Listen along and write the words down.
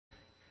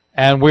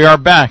And we are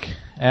back,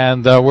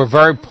 and we're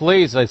very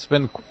pleased. It's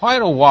been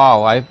quite a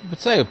while. I would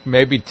say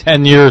maybe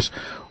 10 years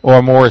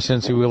or more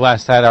since we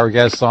last had our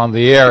guest on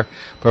the air.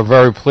 We're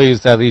very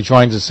pleased that he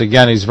joins us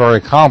again. He's very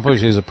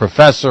accomplished. He's a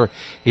professor.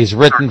 He's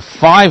written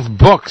 5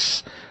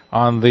 books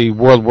on the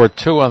World War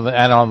II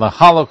and on the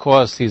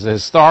Holocaust. He's a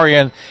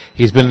historian.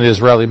 He's been in the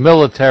Israeli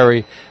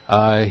military.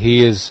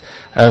 He is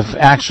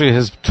actually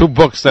his 2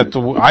 books that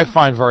I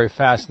find very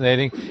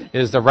fascinating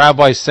is The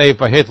Rabbi Saved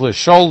by Hitler's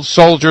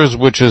Soldiers,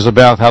 which is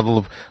about how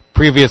the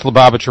previous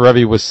Lubavitcher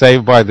Rebbe was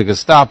saved by the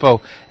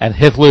Gestapo, and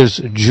Hitler's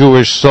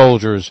Jewish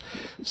Soldiers.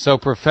 So,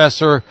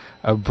 Professor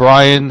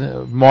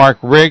Brian Mark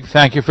Rigg,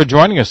 thank you for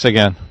joining us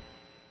again.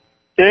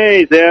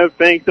 Hey, Zev,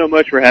 thanks so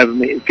much for having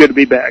me. It's good to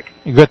be back.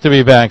 Good to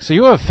be back. So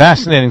you have a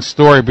fascinating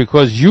story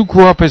because you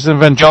grew up as an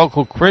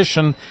evangelical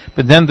Christian,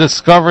 but then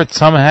discovered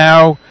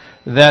somehow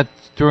that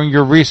during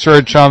your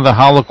research on the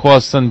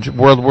Holocaust and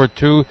World War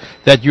II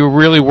that you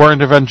really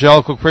weren't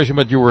evangelical Christian,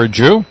 but you were a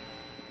Jew?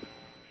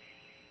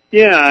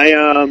 Yeah,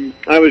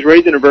 I was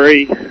raised in a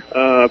very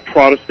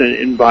Protestant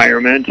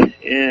environment,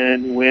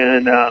 and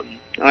when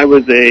I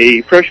was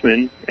a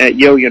freshman at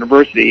Yale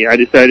University, I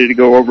decided to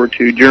go over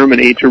to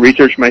Germany to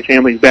research my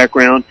family's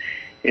background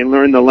and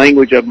learn the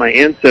language of my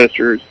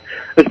ancestors,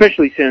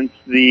 especially since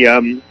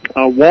the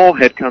wall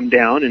had come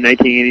down in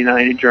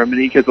 1989 in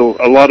Germany, because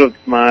a lot of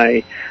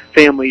my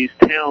family's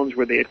towns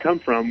where they had come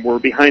from were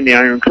behind the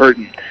Iron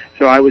Curtain.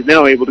 So I was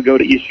now able to go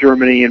to East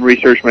Germany and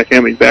research my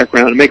family's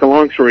background. And make a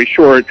long story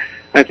short,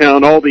 I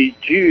found all these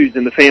Jews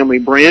in the family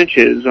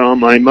branches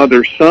on my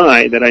mother's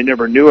side that I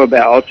never knew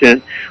about.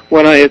 And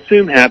what I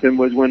assume happened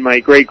was when my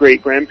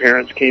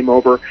great-great-grandparents came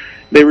over,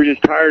 they were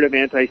just tired of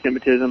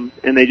anti-Semitism,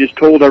 and they just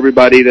told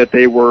everybody that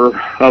they were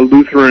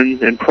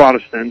Lutheran and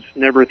Protestants,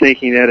 never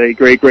thinking that a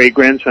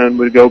great-great-grandson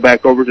would go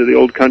back over to the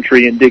old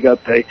country and dig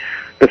up the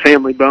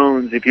family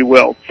bones, if you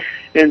will.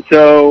 And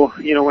so,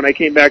 when I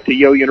came back to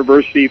Yale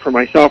University for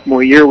my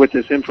sophomore year with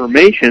this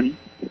information,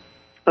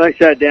 I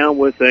sat down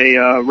with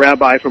a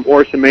rabbi from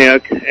Or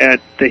Sameach at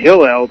the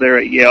Hillel there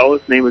at Yale.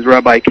 His name was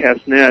Rabbi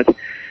Kasnet,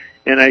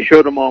 and I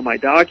showed him all my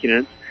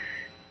documents.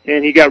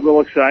 And he got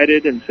real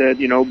excited and said,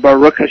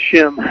 Baruch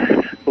Hashem,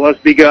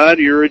 blessed be God,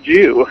 you're a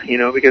Jew,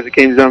 because it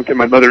came down to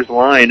my mother's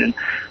line. And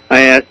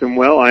I asked him,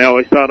 well, I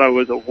always thought I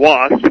was a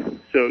WASP,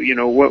 so,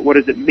 what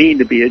does it mean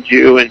to be a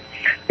Jew? And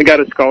I got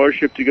a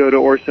scholarship to go to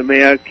Or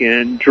Sameach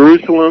in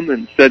Jerusalem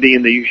and study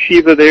in the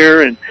yeshiva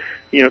there. And,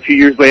 a few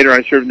years later,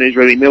 I served in the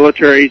Israeli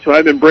military. So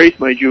I've embraced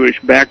my Jewish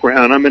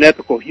background. I'm an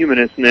ethical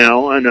humanist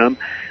now, and I'm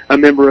a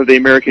member of the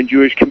American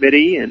Jewish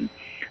Committee, and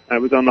I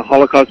was on the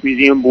Holocaust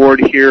Museum Board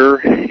here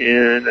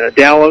in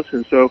Dallas,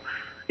 and so,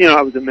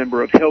 I was a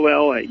member of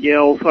Hillel at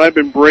Yale, so I've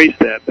embraced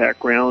that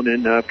background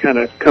and kind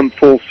of come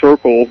full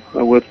circle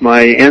with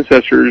my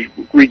ancestors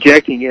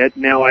rejecting it.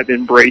 Now I've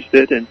embraced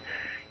it, and,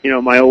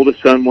 my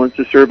oldest son wants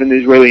to serve in the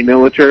Israeli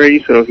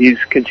military, so he's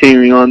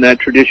continuing on that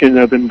tradition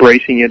of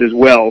embracing it as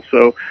well.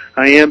 So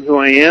I am who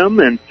I am,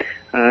 and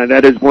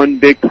that is one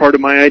big part of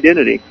my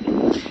identity.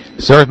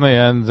 Certainly,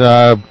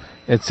 and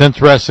it's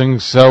interesting.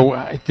 So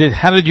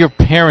how did your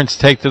parents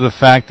take to the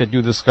fact that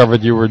you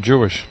discovered you were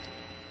Jewish?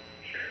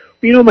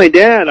 My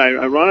dad,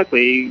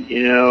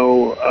 ironically,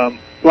 a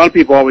lot of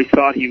people always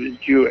thought he was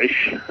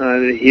Jewish.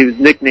 His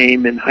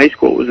nickname in high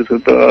school was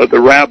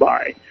the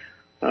rabbi.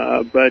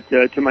 But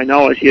to my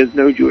knowledge, he has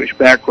no Jewish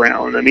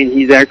background. I mean,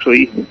 he's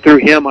actually, through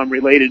him, I'm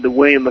related to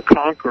William the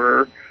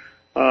Conqueror,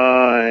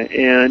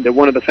 and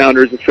one of the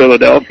founders of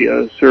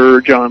Philadelphia,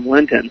 Sir John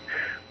Linton.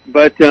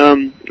 But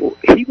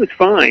he was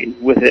fine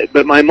with it.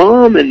 But my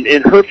mom and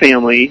her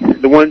family,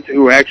 the ones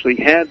who actually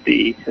had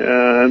the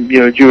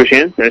Jewish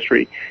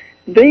ancestry,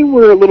 they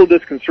were a little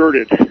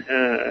disconcerted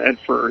at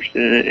first.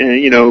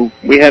 And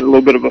we had a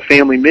little bit of a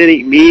family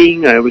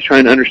meeting. I was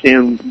trying to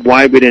understand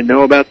why we didn't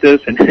know about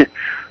this, and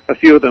a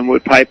few of them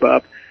would pipe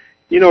up.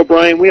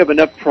 Brian, we have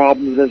enough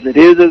problems as it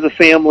is as a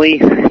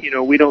family.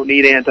 We don't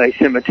need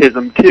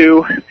anti-Semitism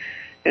too.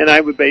 And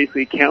I would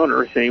basically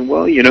counter saying,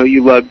 well,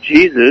 you love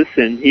Jesus,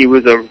 and he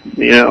was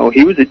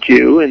a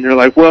Jew. And they're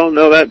like, well,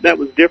 no, that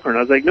was different.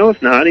 I was like, no,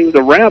 it's not. He was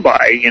a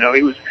rabbi.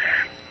 He was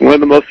one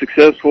of the most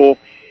successful,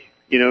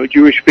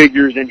 Jewish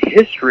figures in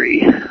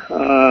history.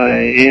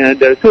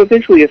 So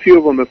eventually a few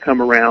of them have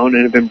come around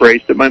and have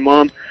embraced it. My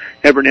mom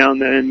every now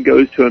and then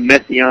goes to a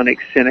Messianic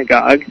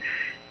synagogue.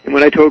 And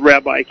when I told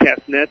Rabbi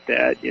Kasnet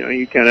that,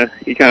 he kind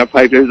of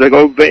piped in. He's like,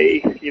 oh,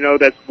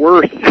 that's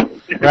worse.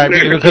 Right,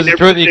 because it's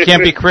true that you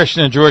can't be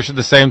Christian and Jewish at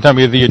the same time.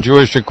 Either you're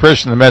Jewish or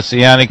Christian. The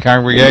Messianic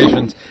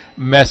congregations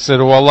mess it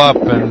all up,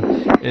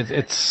 and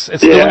it's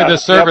doing a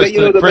disservice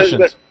to the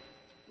Christians.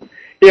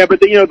 But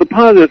the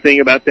positive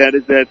thing about that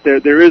is that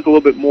there is a little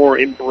bit more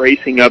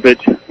embracing of it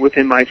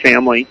within my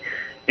family.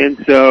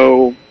 And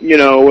so,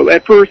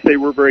 at first they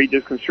were very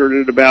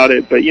disconcerted about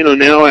it, but,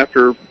 now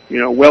after,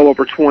 well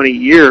over 20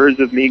 years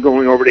of me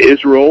going over to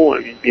Israel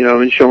and,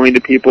 and showing to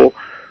people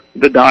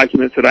the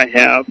documents that I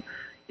have,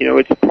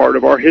 it's part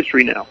of our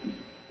history now.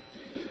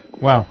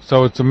 Wow.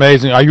 So it's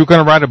amazing. Are you going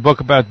to write a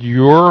book about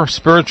your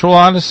spiritual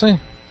odyssey?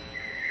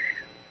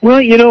 Well,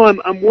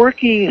 I'm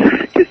working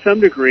to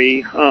some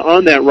degree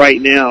on that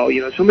right now.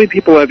 So many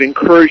people have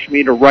encouraged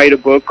me to write a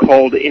book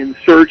called In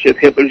Search of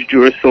Hitler's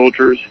Jewish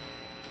Soldiers.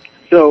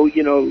 So,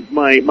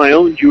 my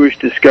own Jewish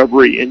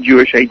discovery and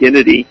Jewish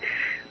identity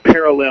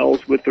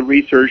parallels with the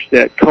research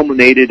that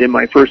culminated in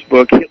my first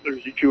book,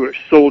 Hitler's Jewish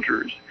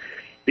Soldiers,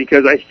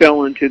 because I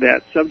fell into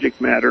that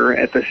subject matter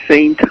at the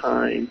same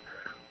time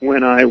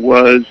when I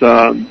was,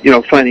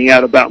 finding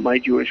out about my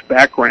Jewish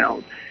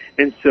background.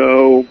 And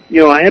so,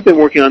 I have been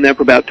working on that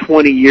for about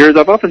 20 years.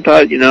 I've often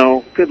thought,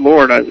 good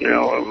Lord,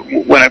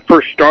 when I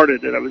first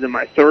started it, I was in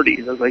my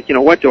 30s. I was like,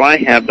 what do I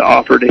have to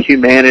offer to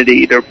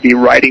humanity to be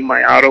writing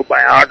my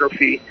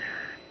autobiography,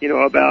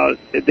 about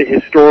the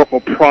historical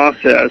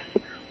process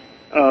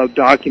of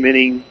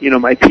documenting,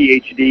 my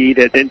PhD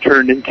that then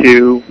turned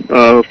into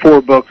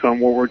 4 books on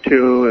World War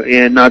II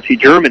and Nazi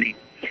Germany.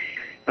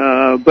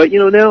 But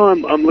now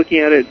I'm looking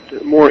at it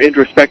more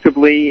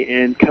introspectively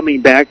and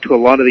coming back to a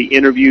lot of the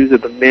interviews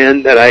of the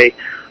men that I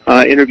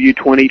interviewed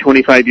 20,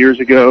 25 years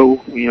ago,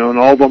 and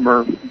all of them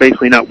are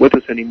basically not with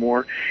us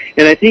anymore.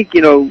 And I think,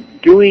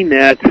 doing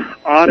that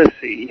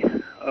odyssey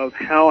of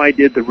how I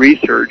did the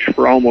research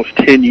for almost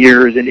 10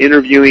 years and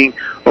interviewing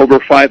over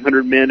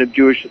 500 men of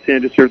Jewish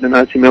descent who served in the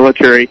Nazi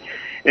military,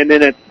 and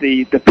then at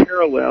the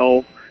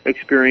parallel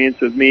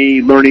experience of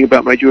me learning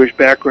about my Jewish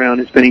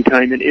background and spending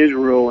time in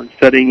Israel and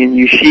studying in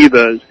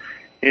yeshivas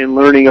and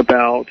learning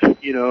about,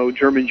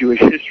 German Jewish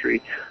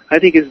history, I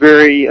think is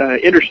very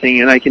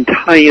interesting, and I can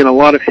tie in a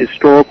lot of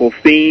historical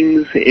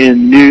themes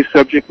and new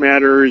subject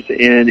matters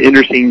and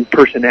interesting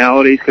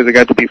personalities because I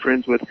got to be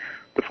friends with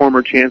the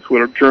former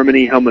Chancellor of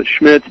Germany, Helmut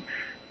Schmidt,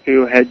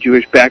 who had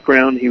Jewish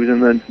background. He was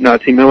in the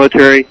Nazi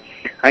military.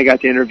 I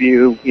got to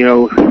interview,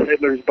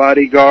 Hitler's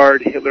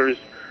bodyguard, Hitler's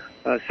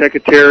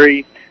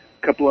secretary,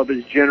 a couple of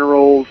his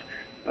generals.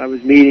 I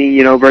was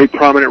meeting, very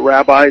prominent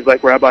rabbis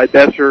like Rabbi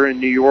Besser in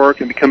New York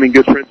and becoming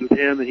good friends with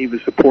him, and he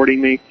was supporting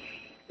me.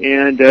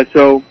 And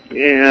so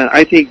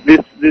I think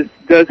this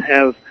does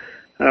have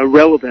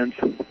relevance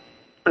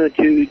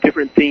to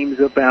different themes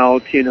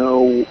about,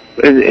 exploring,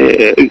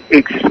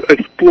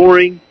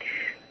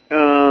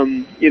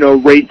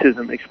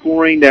 racism,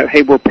 exploring that,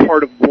 hey, we're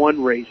part of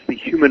one race, the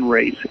human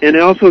race, and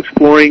also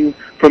exploring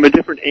from a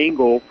different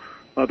angle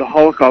the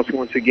Holocaust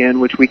once again,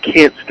 which we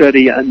can't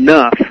study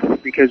enough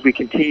because we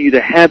continue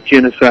to have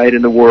genocide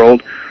in the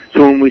world.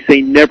 So when we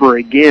say never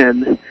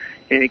again,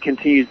 and it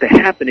continues to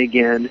happen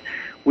again,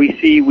 we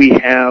see we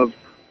have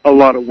a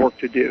lot of work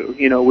to do,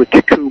 with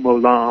Tikkun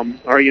Olam.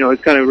 Or,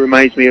 it kind of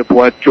reminds me of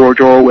what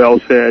George Orwell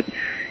said.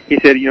 He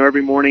said,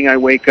 every morning I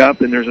wake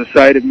up and there's a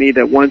side of me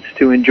that wants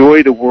to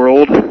enjoy the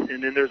world,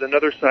 and then there's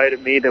another side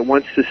of me that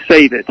wants to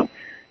save it.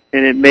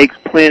 And it makes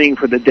planning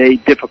for the day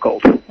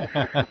difficult.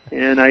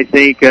 And I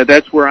think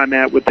that's where I'm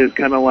at with this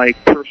kind of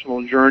like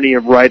personal journey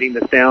of writing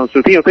this down.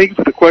 So, thank you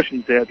for the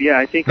question, Zeb. Yeah,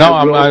 I think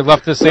I'd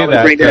love to see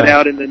that. Bring that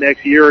out in the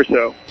next year or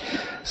so.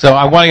 So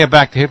I want to get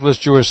back to Hitler's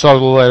Jewish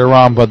Soldier later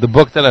on, but the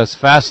book that I was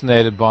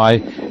fascinated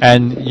by,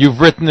 and you've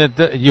written it,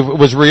 it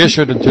was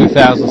reissued in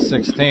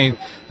 2016,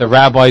 The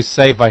Rabbis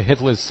Saved by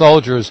Hitler's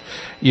Soldiers.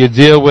 You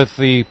deal with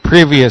the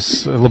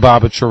previous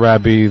Lubavitcher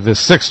Rebbe, the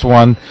 6th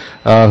one,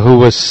 who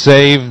was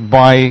saved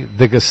by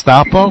the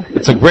Gestapo.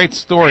 It's a great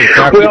story.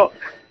 Well,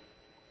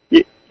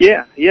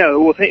 yeah.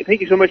 Well,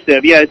 thank you so much,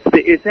 Deb. Yeah,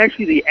 it's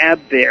actually the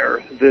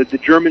Abwehr, the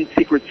German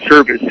Secret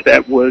Service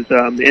that was,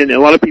 and a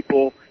lot of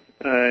people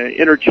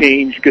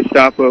interchange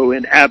Gestapo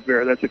and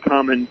Abwehr. That's a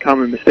common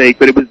mistake,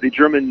 but it was the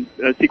German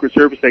Secret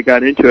Service that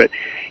got into it.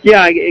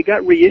 Yeah, it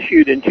got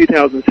reissued in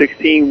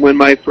 2016 when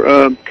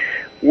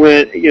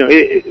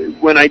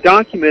when I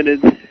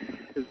documented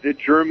the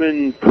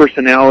German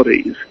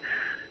personalities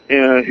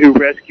who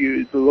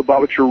rescued the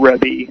Lubavitcher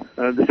Rebbe,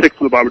 the 6th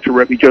Lubavitcher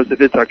Rebbe, Joseph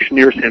Itzhak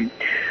Schneerson.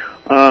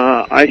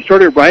 I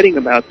started writing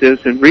about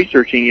this and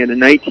researching it in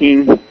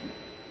 92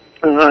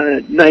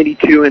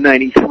 and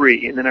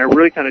 93, and then I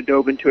really kind of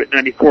dove into it in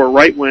 94,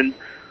 right when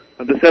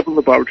the 7th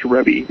Lubavitcher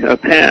Rebbe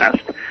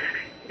passed.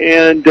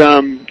 And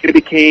it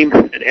became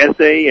an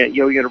essay at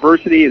Yale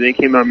University, and then it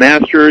became a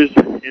master's,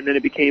 and then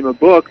it became a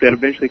book that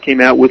eventually came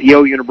out with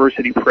Yale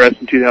University Press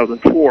in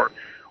 2004.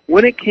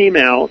 When it came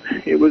out,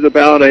 it was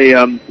about a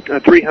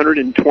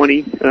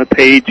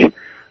 320-page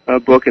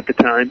book at the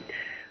time.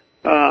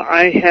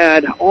 I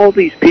had all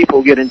these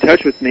people get in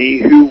touch with me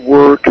who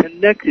were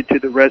connected to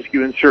the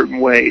rescue in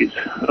certain ways.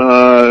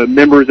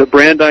 Members of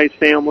Brandeis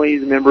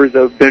families, members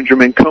of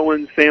Benjamin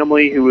Cohen's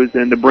family, who was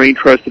in the brain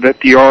trust of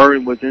FDR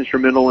and was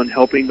instrumental in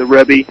helping the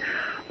Rebbe.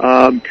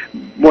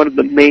 One of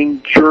the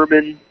main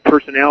German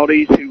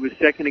personalities who was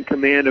second in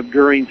command of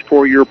Goering's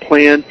 4-year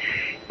plan.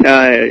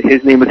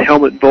 His name was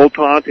Helmut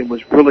Voltot and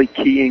was really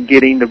key in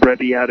getting the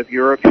Rebbe out of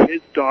Europe.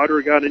 His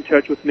daughter got in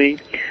touch with me.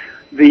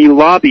 The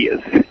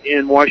lobbyist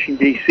in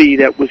Washington, D.C.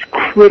 that was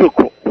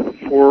critical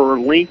for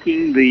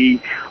linking the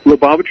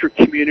Lubavitcher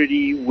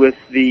community with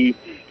the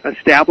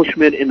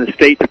establishment in the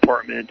State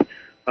Department,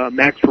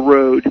 Max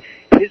Farode,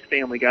 his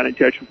family got in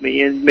touch with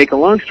me. And make a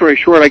long story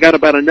short, I got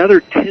about another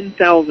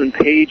 10,000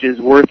 pages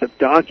worth of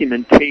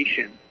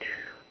documentation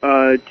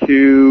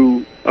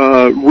to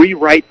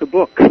rewrite the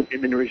book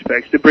in many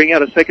respects, to bring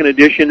out a second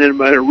edition and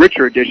a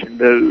richer edition.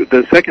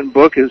 The second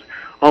book is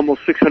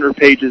almost 600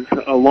 pages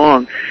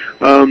long.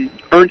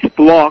 Ernst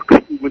Bloch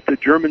was the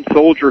German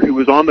soldier who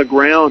was on the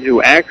ground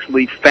who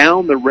actually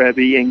found the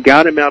Rebbe and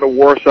got him out of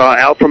Warsaw,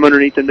 out from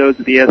underneath the nose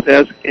of the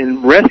SS,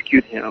 and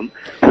rescued him.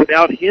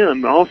 Without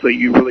him, also,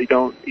 you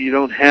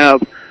don't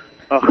have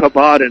a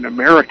Chabad in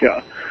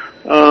America.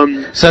 How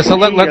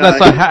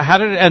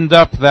did it end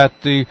up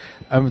that the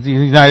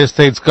United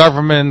States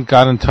government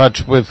got in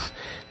touch with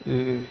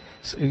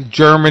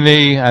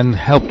Germany and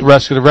helped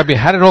rescue the Rebbe?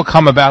 How did it all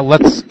come about?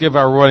 Let's give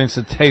our audience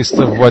a taste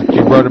of what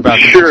you wrote about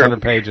in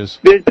 600 pages.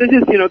 This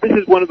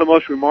is one of the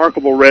most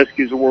remarkable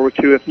rescues of World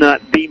War II, if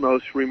not the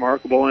most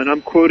remarkable. And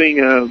I'm quoting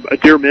a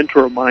dear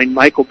mentor of mine,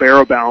 Michael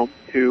Barabbaum,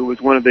 who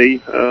was one of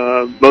the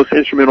most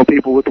instrumental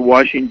people with the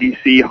Washington,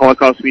 D.C.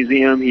 Holocaust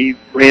Museum. He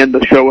ran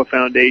the Shoah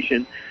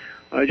Foundation.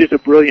 Just a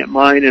brilliant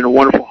mind and a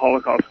wonderful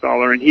Holocaust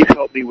scholar, and he's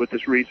helped me with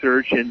this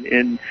research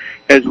and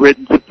has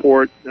written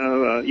support,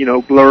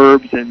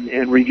 blurbs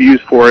and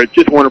reviews for it.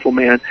 Just a wonderful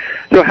man.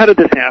 So how did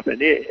this happen?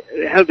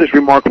 How did this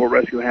remarkable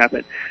rescue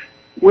happen?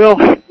 Well,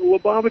 the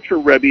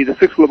Lubavitcher Rebbe, the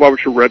sixth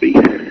Lubavitcher Rebbe,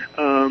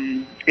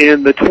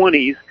 in the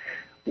 20s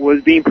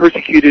was being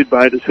persecuted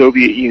by the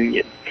Soviet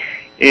Union.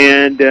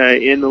 And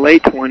in the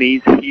late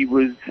 20s, he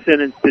was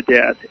sentenced to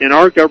death. And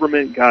our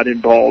government got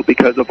involved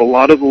because of a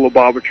lot of the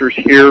Lubavitchers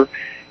here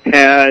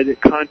had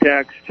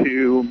contacts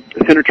to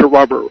Senator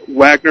Robert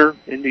Wagner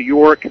in New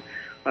York,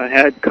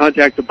 had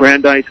contact to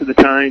Brandeis at the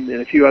time,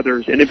 and a few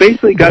others. And it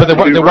basically got...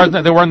 But there weren't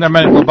that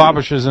many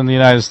Lubavitchers in the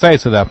United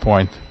States at that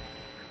point.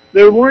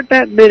 There weren't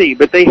that many,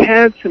 but they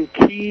had some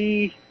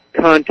key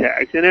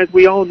contacts. And as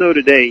we all know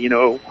today,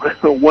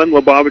 one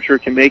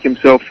Lubavitcher can make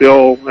himself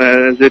feel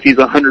as if he's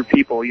 100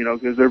 people,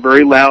 because they're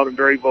very loud and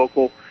very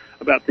vocal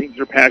about things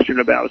they're passionate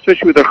about,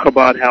 especially with their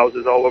Chabad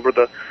houses all over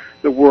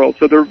the world.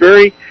 So they're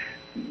very...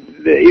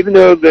 Even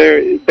though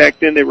back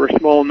then they were a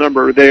small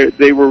number,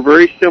 they were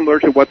very similar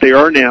to what they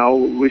are now,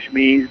 which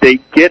means they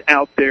get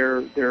out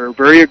there, they're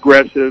very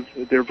aggressive,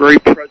 they're very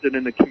present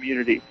in the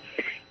community.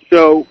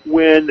 So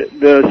when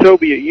the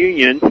Soviet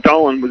Union,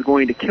 Stalin, was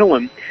going to kill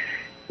him,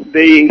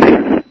 they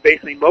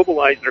basically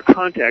mobilized their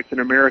contacts in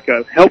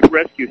America, helped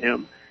rescue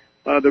him.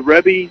 The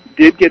Rebbe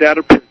did get out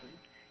of prison.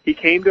 He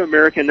came to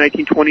America in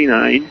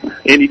 1929,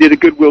 and he did a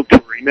goodwill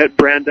tour. He met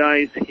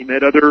Brandeis. He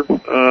met other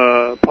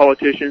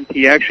politicians.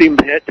 He actually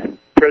met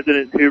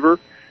President Hoover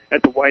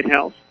at the White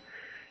House.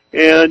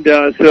 And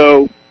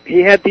so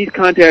he had these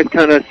contacts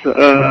kind of,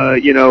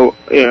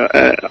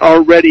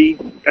 already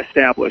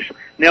established.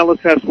 Now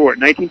let's fast forward.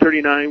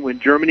 1939, when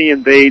Germany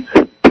invades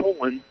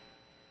Poland,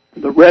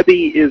 the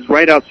Rebbe is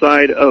right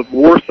outside of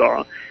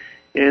Warsaw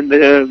in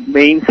the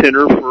main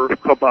center for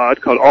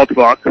Chabad called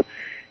Altwach.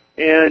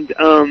 And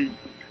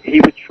he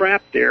was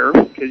trapped there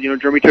because,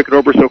 Germany took it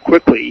over so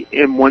quickly.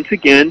 And once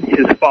again,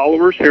 his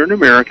followers here in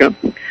America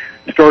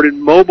started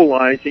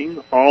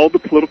mobilizing all the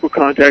political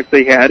contacts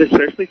they had,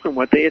 especially from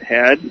what they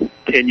had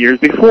 10 years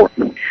before.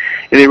 And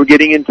they were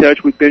getting in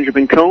touch with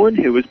Benjamin Cohen,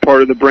 who was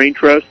part of the Brain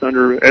Trust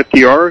under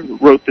FDR, who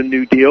wrote the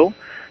New Deal.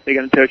 They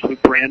got in touch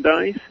with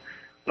Brandeis.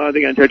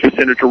 They got in touch with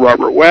Senator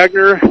Robert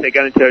Wagner. They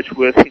got in touch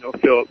with,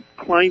 Philip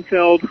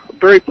Kleinfeld,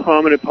 very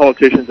prominent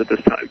politicians at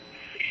this time.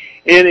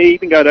 And it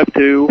even got up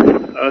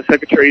to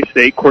Secretary of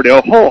State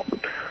Cordell Hull.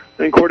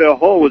 And Cordell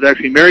Hull was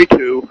actually married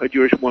to a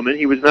Jewish woman.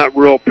 He was not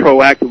real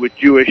proactive with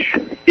Jewish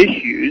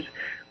issues,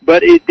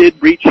 but it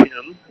did reach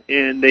him.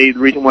 And the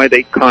reason why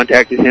they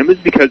contacted him is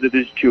because of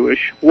his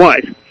Jewish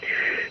wife.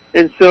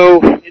 And so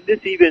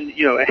this even,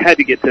 it had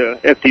to get to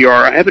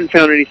FDR. I haven't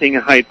found anything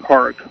in Hyde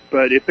Park,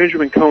 but if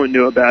Benjamin Cohen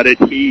knew about it,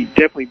 he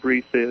definitely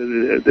briefed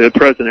the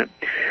president.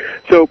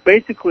 So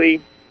basically,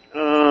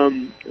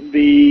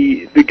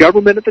 the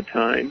government at the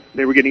time,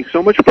 they were getting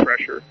so much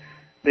pressure,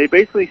 they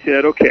basically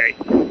said, okay,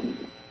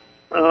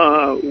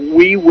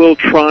 we will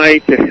try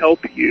to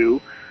help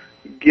you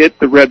get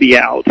the Rebbe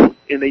out.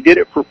 And they did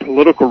it for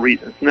political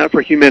reasons, not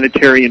for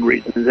humanitarian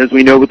reasons. As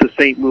we know with the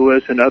St.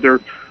 Louis and other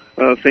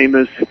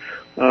famous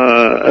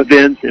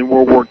events in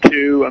World War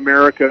II,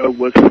 America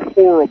was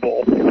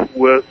horrible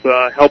with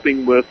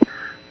helping with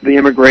the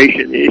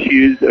immigration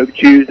issues of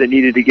Jews that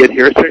needed to get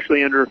here,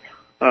 especially under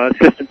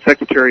Assistant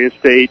Secretary of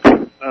State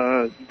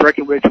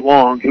Breckinridge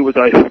Long, who was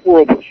a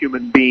horrible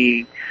human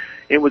being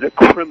and was a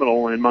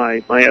criminal in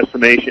my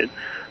estimation.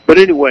 But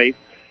anyway,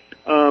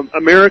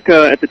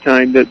 America at the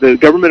time, the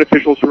government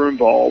officials who were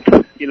involved,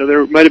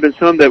 there might have been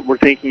some that were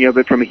thinking of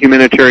it from a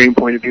humanitarian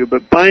point of view,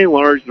 but by and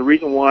large, the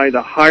reason why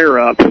the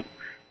higher-ups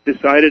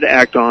decided to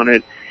act on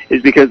it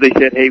is because they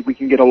said, hey, we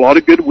can get a lot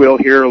of goodwill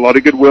here, a lot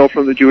of goodwill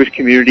from the Jewish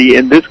community,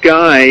 and this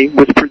guy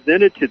was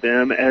presented to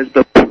them as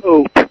the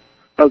Pope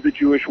of the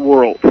Jewish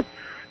world.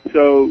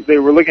 So they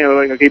were looking at it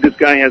like, okay, this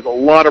guy has a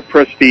lot of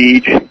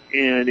prestige,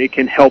 and it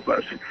can help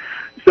us.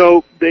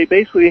 So they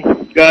basically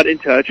got in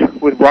touch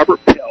with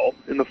Robert Pell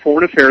in the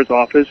Foreign Affairs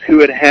Office, who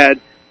had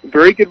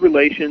very good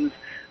relations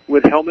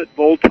with Helmut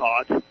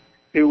Wohlthat,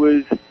 who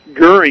was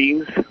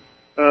Goering's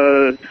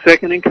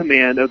second in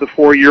command of the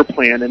 4-year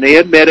plan, and they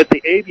had met at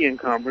the Avian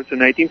Conference in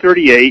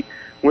 1938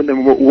 when the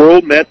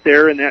world met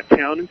there in that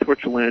town in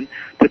Switzerland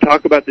to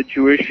talk about the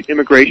Jewish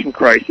immigration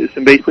crisis,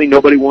 and basically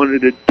nobody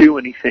wanted to do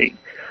anything.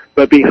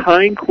 But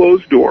behind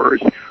closed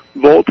doors,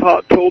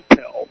 Voltaut told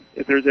Pell,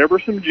 if there's ever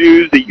some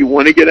Jews that you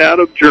want to get out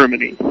of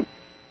Germany,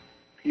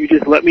 you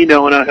just let me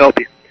know and I'll help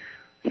you.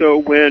 So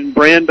when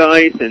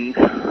Brandeis and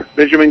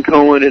Benjamin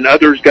Cohen and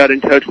others got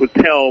in touch with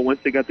Pell, once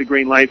they got the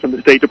green light from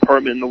the State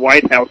Department and the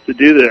White House to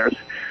do this,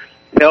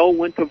 Pell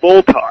went to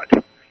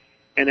Voltaut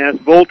and asked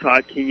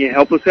Voltaut, can you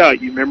help us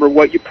out? You remember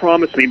what you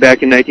promised me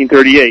back in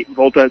 1938?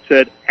 Voltaut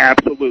said,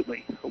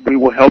 absolutely. We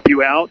will help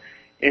you out.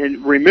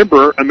 And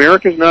remember,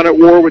 America's not at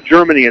war with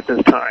Germany at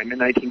this time in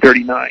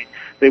 1939.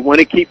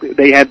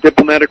 They have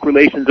diplomatic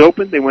relations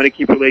open. They want to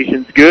keep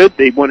relations good.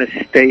 They want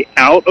to stay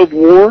out of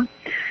war.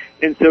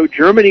 And so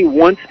Germany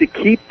wants to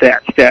keep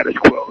that status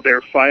quo.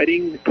 They're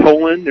fighting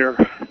Poland.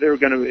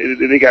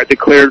 They got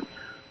declared,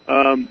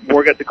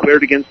 war got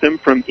declared against them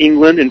from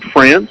England and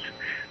France.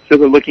 So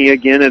they're looking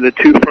again at a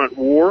two-front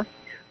war.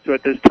 So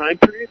at this time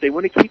period, they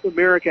want to keep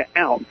America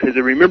out because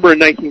remember in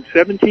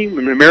 1917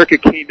 when America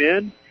came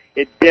in,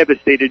 it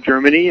devastated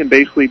Germany and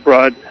basically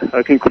brought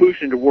a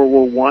conclusion to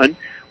World War I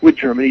with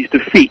Germany's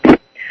defeat.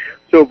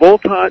 So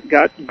Voltaut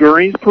got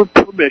Goering's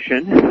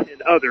permission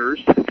and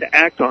others to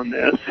act on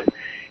this,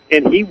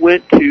 and he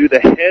went to the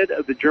head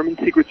of the German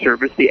Secret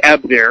Service, the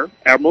Abwehr,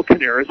 Admiral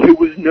Canaris, who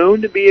was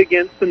known to be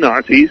against the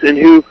Nazis and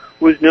who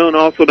was known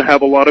also to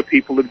have a lot of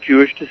people of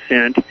Jewish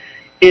descent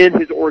in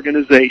his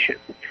organization.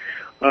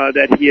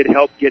 That he had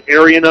helped get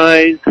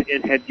Aryanized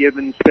and had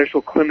given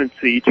special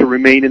clemency to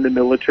remain in the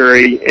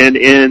military and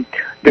in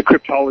the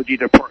cryptology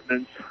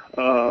departments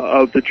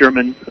of the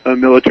German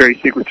military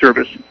secret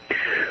service.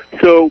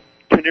 So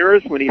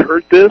Canaris, when he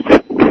heard this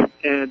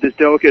and this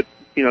delicate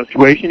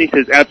situation, he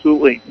says,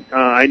 absolutely,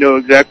 I know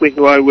exactly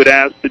who I would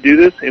ask to do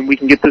this, and we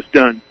can get this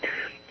done.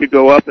 To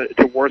go up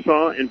to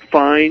Warsaw and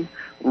find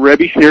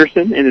Rebbe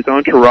Schneerson and his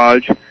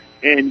entourage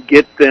and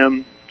get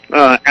them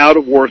out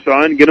of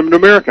Warsaw and get them to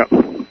America.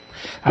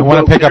 I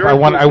want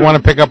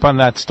to pick up on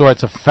that story.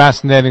 It's a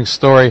fascinating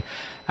story.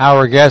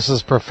 Our guest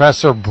is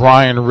Professor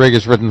Brian Rigg.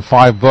 Has written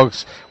 5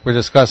 books. We're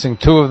discussing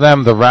 2 of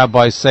them: The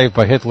Rabbi Saved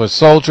by Hitler's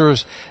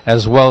Soldiers,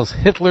 as well as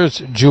Hitler's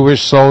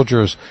Jewish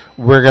Soldiers.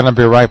 We're going to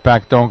be right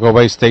back. Don't go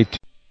away. Stay tuned.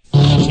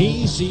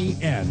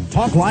 TCN,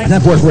 Talk Line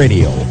Network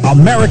Radio,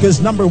 America's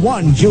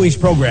 #1 Jewish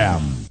program.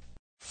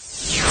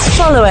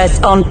 Follow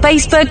us on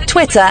Facebook,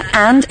 Twitter,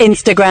 and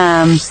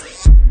Instagram.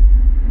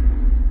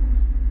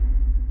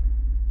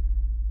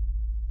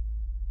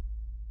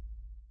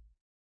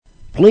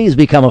 Please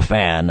become a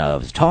fan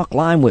of Talk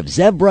Line with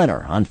Zev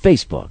Brenner on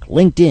Facebook,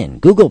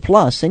 LinkedIn, Google+,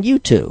 and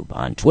YouTube.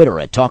 On Twitter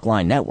at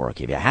Talkline Network.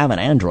 If you have an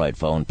Android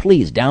phone,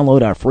 please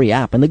download our free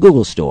app in the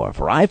Google Store.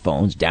 For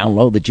iPhones,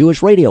 download the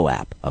Jewish Radio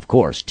app. Of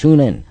course,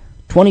 tune in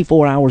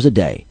 24 hours a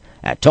day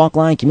at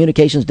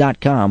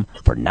TalklineCommunications.com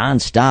for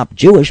non-stop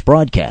Jewish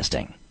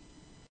broadcasting.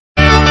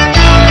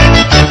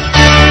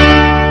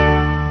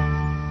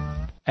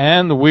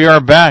 And we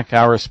are back.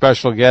 Our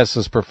special guest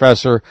is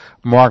Professor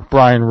Mark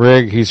Brian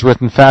Rigg. He's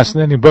written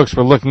fascinating books.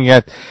 We're looking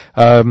at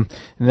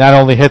not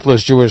only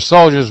Hitler's Jewish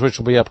Soldiers, which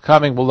will be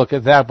upcoming. We'll look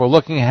at that. We're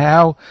looking at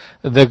how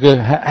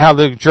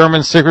the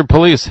German secret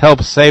police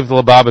helped save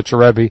the Lubavitcher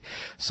Rebbe.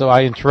 So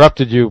I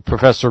interrupted you,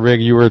 Professor Rigg.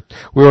 We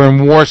were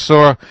in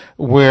Warsaw,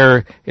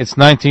 where it's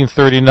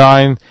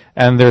 1939,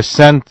 and they're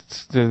sent.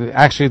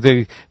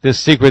 The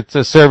secret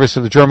service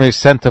of the Germany is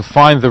sent to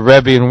find the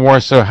Rebbe in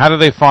Warsaw. How do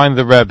they find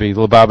the Rebbe,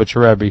 the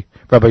Lubavitcher Rebbe,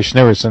 Rabbi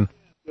Schneerson?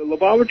 The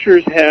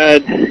Lubavitchers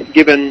had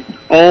given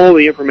all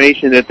the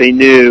information that they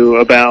knew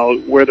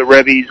about where the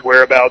Rebbe's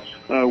whereabouts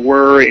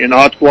were in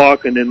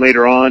Otzblock and then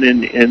later on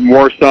in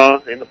Warsaw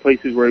and the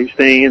places where he was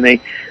staying, and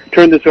they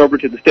turned this over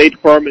to the State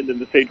Department, and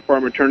the State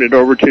Department turned it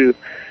over to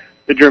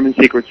the German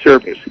Secret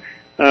Service.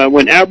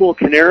 When Admiral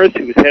Canaris,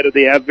 who was head of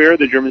the Abwehr,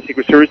 the German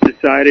Secret Service,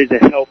 decided to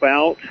help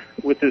out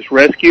with this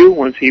rescue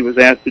once he was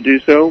asked to do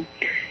so,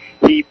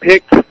 he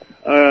picked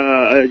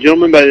a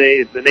gentleman by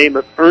the name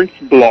of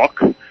Ernst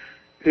Bloch,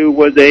 who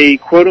was a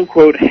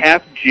quote-unquote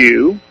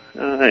half-Jew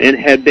and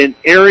had been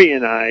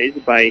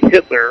Aryanized by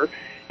Hitler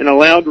and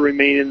allowed to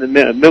remain in the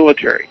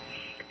military.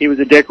 He was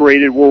a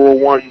decorated World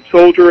War I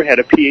soldier, had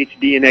a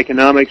Ph.D. in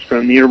economics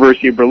from the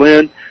University of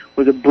Berlin,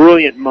 was a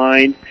brilliant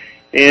mind,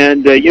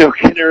 and,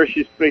 Canaris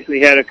just basically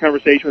had a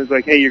conversation. It was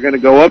like, hey, you're going to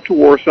go up to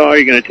Warsaw,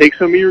 you're going to take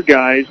some of your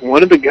guys.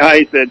 One of the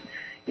guys that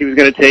he was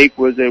going to take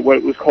was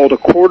what was called a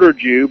quarter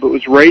Jew, but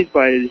was raised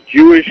by his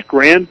Jewish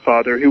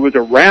grandfather, who was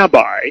a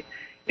rabbi,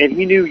 and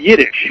he knew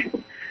Yiddish.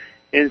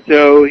 And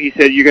so he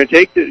said, you're going to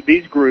take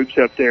these groups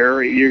up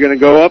there, you're going to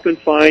go up and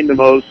find the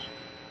most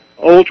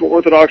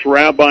ultra-Orthodox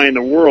rabbi in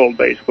the world,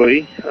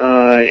 basically,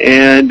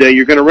 and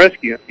you're going to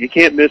rescue him. You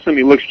can't miss him.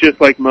 He looks just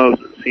like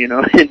Moses,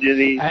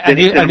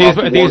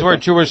 and these were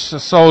Jewish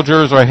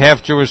soldiers or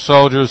half-Jewish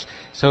soldiers,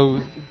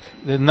 so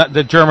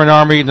the German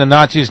army, the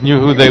Nazis knew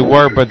who they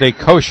were, but they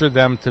koshered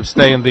them to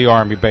stay in the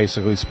army,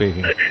 basically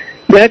speaking.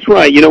 That's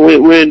right. You know,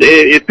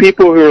 if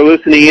people who are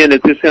listening in,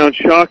 if this sounds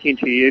shocking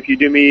to you, if you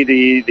do me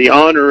the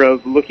honor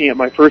of looking at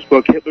my first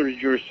book, Hitler's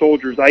Jewish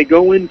Soldiers, I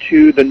go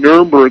into the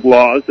Nuremberg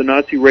laws, the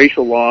Nazi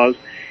racial laws,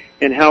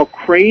 and how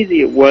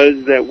crazy it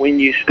was that when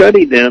you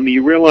study them,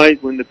 you realize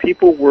when the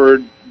people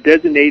were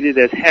designated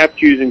as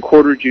half-Jews and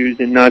quarter-Jews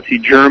in Nazi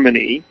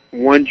Germany,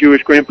 one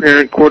Jewish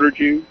grandparent,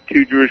 quarter-Jew,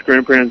 two Jewish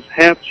grandparents,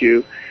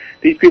 half-Jew,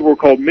 these people were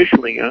called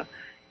Mischlinge.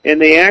 And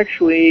they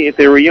actually, if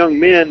they were young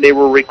men, they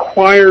were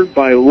required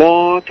by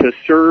law to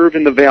serve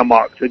in the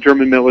Wehrmacht, the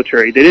German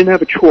military. They didn't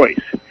have a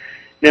choice.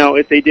 Now,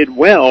 if they did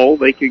well,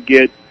 they could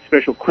get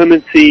special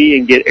clemency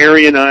and get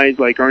Aryanized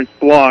like Ernst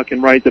Bloch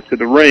and rise up to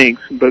the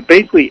ranks. But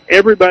basically,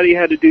 everybody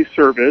had to do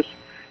service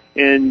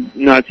in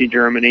Nazi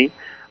Germany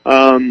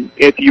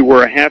if you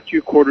were a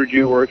half-Jew,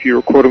 quarter-Jew, or if you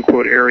were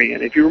quote-unquote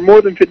Aryan. If you were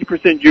more than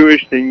 50%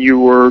 Jewish, then you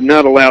were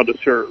not allowed to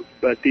serve.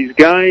 But these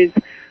guys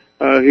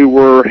who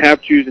were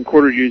half-Jews and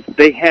quarter-Jews,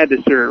 they had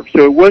to serve.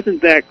 So it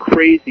wasn't that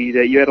crazy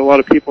that you had a lot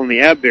of people in the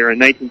Abwehr in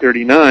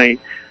 1939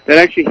 that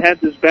actually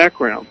had this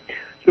background.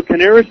 So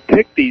Canaris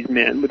picked these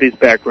men with his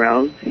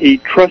background. He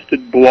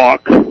trusted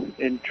Bloch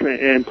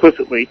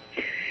implicitly,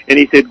 and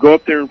he said, go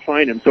up there and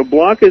find him. So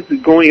Bloch is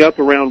going up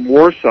around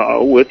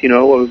Warsaw with,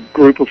 a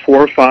group of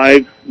 4 or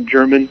 5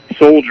 German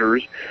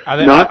soldiers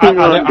knocking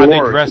on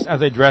doors. Are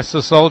they dressed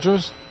as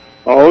soldiers?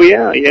 Oh,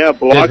 yeah.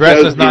 Bloch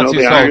dressed as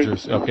Nazi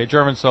soldiers. Okay,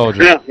 German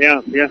soldiers.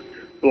 Yeah.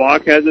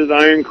 Bloch has his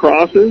iron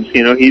crosses.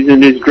 He's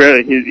in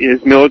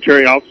his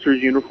military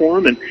officer's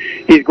uniform, and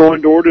he's going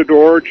door to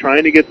door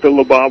trying to get the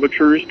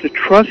Lubavitchers to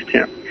trust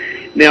him.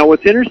 Now,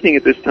 what's interesting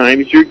at this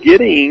time is you're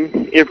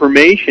getting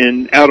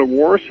information out of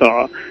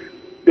Warsaw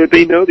that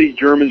they know these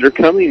Germans are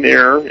coming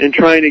there and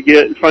trying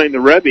to find the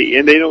Rebbe,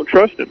 and they don't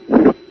trust him.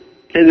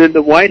 And then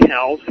the White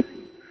House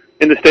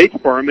and the State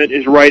Department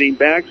is writing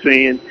back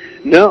saying,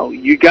 no,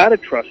 you got to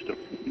trust them.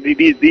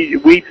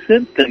 We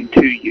sent them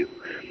to you.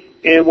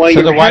 And while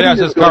so the White House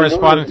is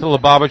corresponding to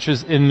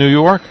Lubavitchers in New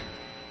York?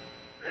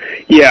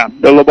 Yeah,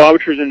 the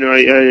Lubavitchers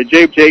in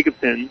Jabe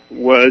Jacobson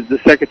was the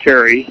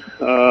secretary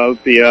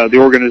of the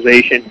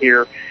organization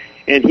here,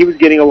 and he was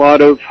getting a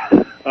lot of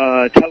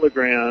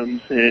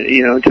telegrams,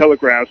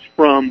 telegraphs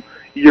from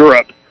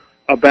Europe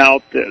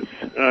about this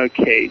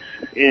case.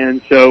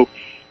 And so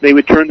they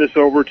would turn this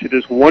over to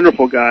this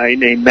wonderful guy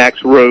named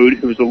Max Rode,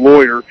 who was a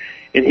lawyer,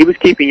 and he was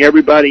keeping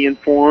everybody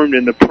informed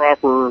and the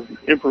proper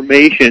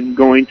information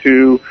going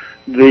to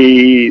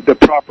the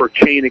proper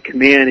chain of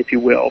command, if you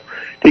will,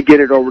 to get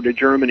it over to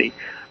Germany.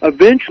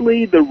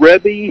 Eventually, the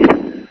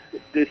Rebbe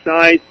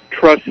decides to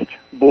trust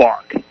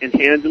Bloch and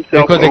hands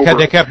himself over. Because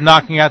they kept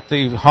knocking at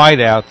the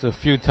hideout a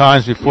few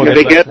times before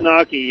they kept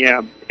knocking,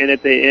 yeah. And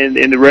at the end,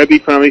 the Rebbe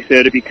finally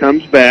said, if he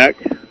comes back,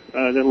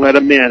 then let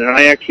him in. And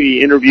I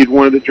actually interviewed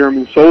one of the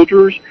German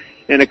soldiers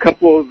and a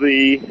couple of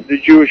the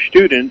Jewish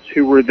students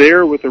who were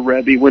there with the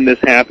Rebbe when this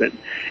happened.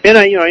 And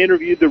I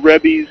interviewed the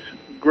Rebbe's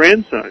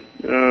grandson,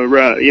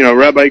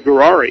 Rabbi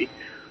Gurari.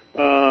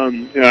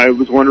 It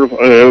was wonderful.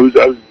 I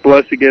was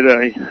blessed to get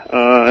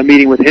a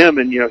meeting with him,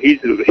 and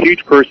he's a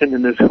huge person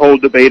in this whole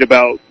debate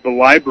about the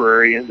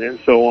library and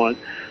so on.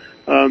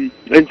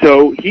 And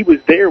so he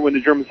was there when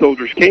the German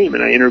soldiers came,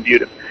 and I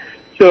interviewed him.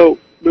 So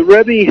the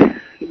Rebbe,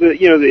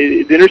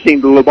 the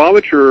interesting, the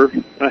Lubavitcher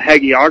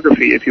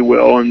hagiography, if you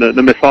will, and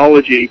the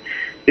mythology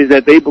is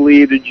that they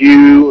believed a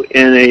Jew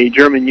in a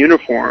German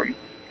uniform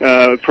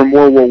from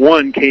World War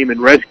I came and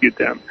rescued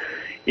them.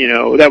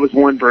 That was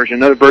one version.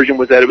 Another version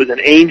was that it was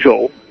an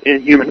angel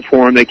in human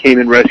form that came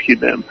and rescued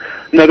them.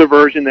 Another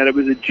version that it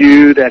was a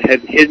Jew that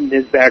had hidden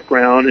his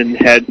background and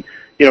had,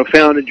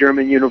 found a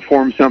German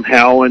uniform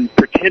somehow and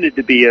pretended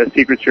to be a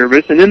Secret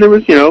Service. And then there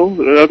was,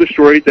 other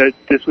stories that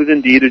this was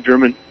indeed a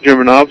German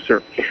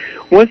officer.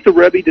 Once the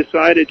Rebbe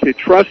decided to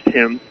trust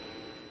him,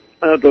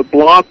 the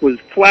Bloch was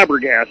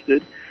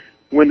flabbergasted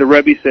when the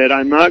Rebbe said,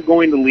 I'm not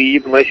going to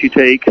leave unless you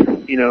take,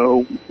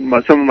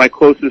 some of my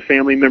closest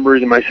family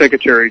members and my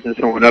secretaries and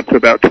so on, up to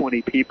about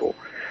 20 people.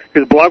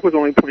 Because Bloch was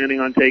only planning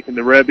on taking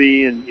the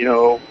Rebbe and,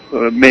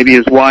 maybe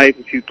his wife,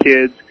 a few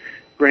kids,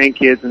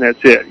 grandkids, and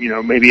that's it,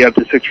 maybe up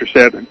to 6 or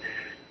 7.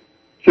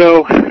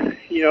 So,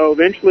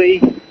 eventually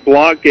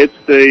Bloch gets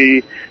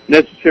the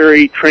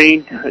necessary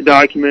train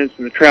documents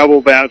and the travel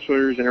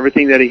bachelors and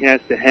everything that he has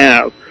to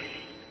have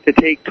to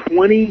take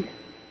 20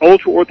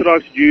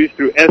 ultra-Orthodox Jews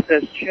through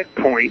SS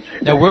checkpoints.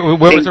 Now, where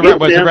was the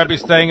Rebbe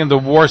staying in the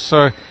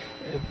Warsaw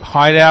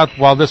hideout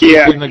while this was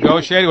being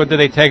negotiated, or did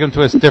they take him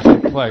to a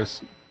different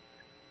place?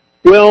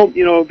 Well,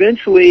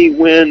 eventually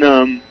when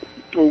the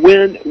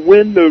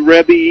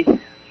Rebbe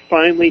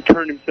finally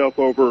turned himself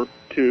over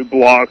to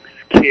Bloch's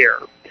care,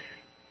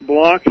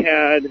 Bloch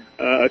had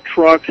a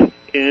truck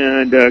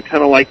and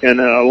kind of like an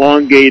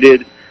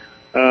elongated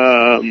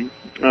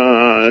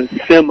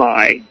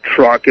semi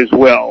truck as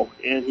well,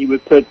 and he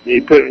put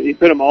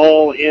them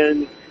all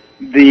in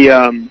the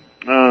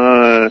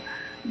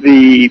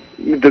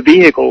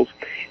vehicles,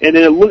 and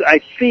then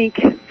I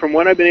think from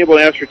what I've been able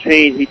to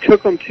ascertain, he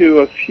took them to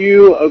a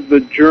few of the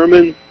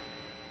German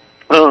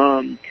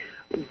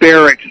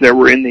barracks that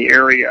were in the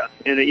area.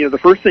 And, the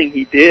first thing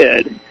he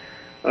did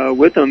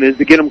with them is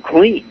to get them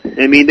clean.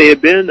 I mean, they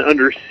had been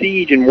under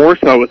siege in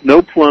Warsaw with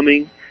no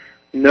plumbing,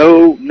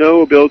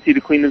 no ability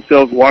to clean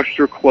themselves, wash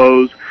their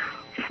clothes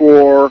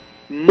for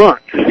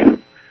months.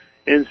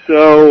 And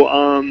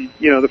so,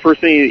 the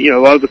first thing, a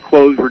lot of the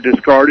clothes were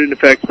discarded. In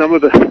fact, some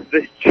of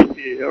the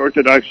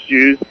Orthodox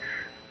Jews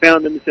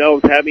found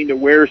themselves having to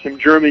wear some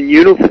German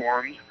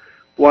uniforms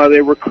while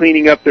they were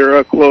cleaning up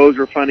their clothes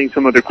or finding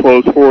some other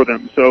clothes for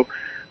them. So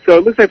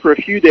it looks like for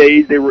a few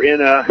days they were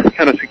in a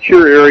kind of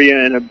secure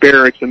area in a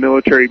barracks, a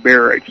military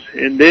barracks,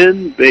 and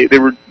then they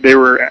were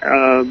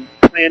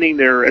planning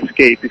their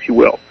escape, if you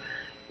will.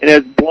 And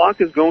as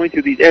Bloch is going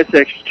through these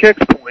SS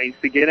checkpoints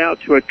to get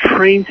out to a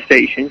train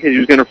station, because he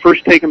was going to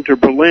first take them to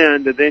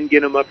Berlin to then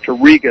get them up to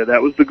Riga,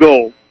 that was the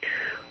goal.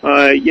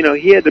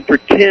 He had to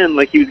pretend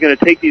like he was going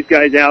to take these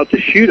guys out to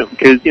shoot them,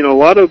 because a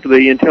lot of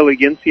the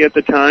intelligentsia at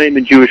the time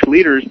and Jewish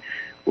leaders,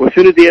 well, as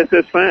soon as the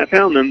SS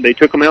found them, they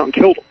took them out and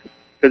killed them,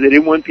 because they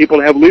didn't want people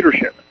to have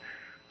leadership.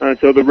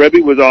 So the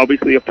Rebbe was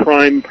obviously a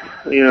prime,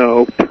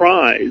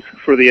 prize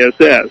for the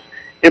SS,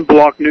 and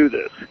Bloch knew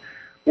this.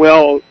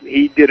 Well,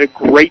 he did a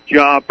great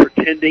job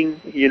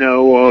pretending,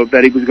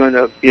 that he was going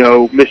to,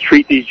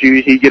 mistreat these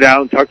Jews. He'd get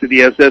out and talk to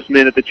the SS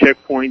men at the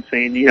checkpoint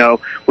saying,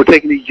 we're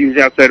taking these Jews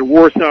outside of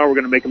Warsaw. We're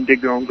going to make them dig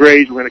their own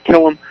graves. We're going to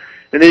kill them.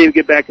 And then he'd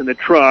get back in the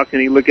truck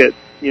and he'd look at,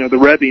 the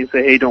Rebbe and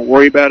say, hey, don't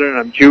worry about it.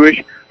 I'm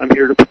Jewish. I'm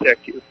here to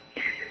protect you.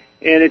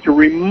 And it's a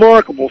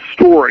remarkable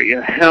story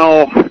of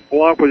how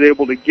Bloch was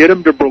able to get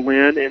him to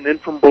Berlin, and then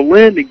from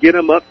Berlin to get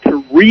him up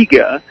to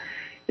Riga.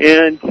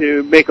 And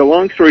to make a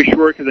long story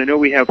short, because I know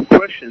we have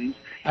questions,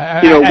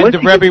 and the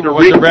Rebbe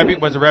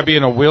was the Rebbe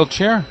in a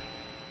wheelchair?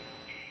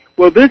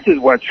 Well, this is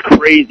what's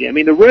crazy. I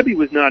mean, the Rebbe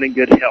was not in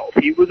good health.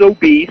 He was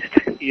obese.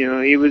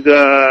 He was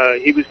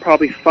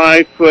probably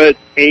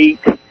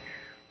 5'8",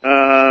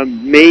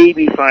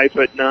 maybe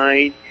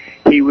 5'9".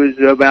 He was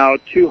about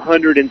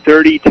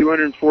 230,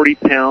 240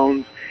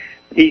 pounds.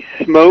 He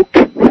smoked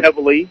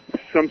heavily,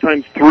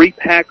 sometimes 3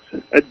 packs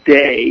a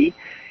day.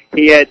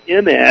 He had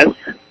MS.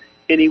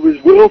 And he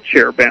was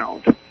wheelchair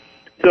bound.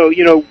 So,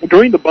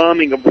 during the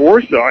bombing of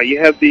Warsaw, you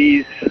have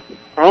these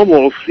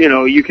almost,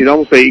 you could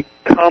almost say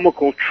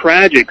comical,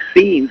 tragic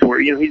scenes where,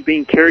 he's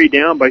being carried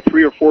down by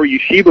 3 or 4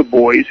 yeshiva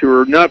boys who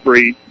are not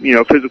very,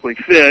 physically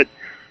fit,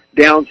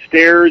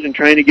 downstairs and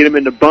trying to get him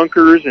into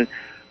bunkers and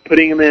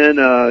putting him in,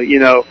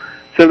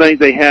 sometimes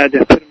they had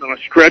to put him on a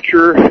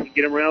stretcher and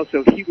get him around.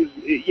 So he was,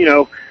 he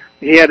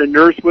had a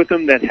nurse with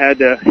him that had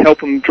to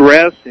help him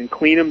dress and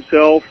clean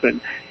himself,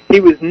 and he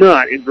was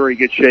not in very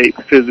good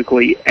shape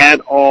physically at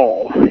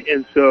all.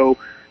 And so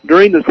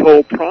during this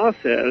whole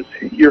process,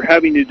 you're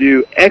having to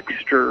do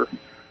extra,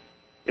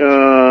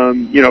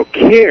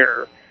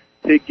 care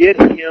to get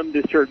him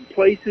to certain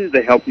places,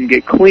 to help him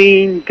get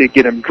clean, to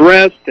get him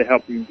dressed, to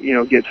help him,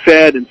 get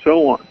fed, and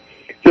so on.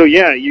 So,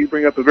 yeah, you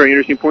bring up a very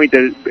interesting point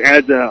that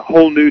adds a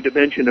whole new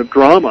dimension of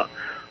drama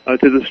to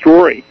the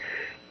story.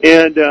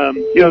 And,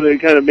 to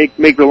kind of make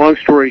the long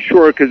story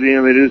short, because,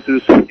 it is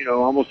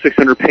almost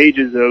 600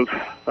 pages of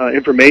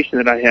information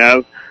that I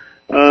have.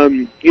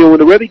 When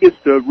the Rebbe gets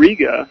to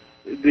Riga,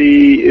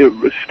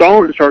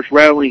 Stalin starts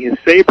rattling his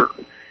saber.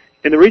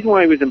 And the reason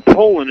why he was in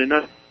Poland and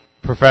not...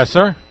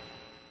 Professor?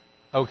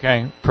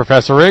 Okay.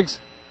 Professor Riggs?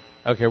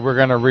 Okay, we're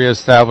going to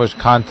reestablish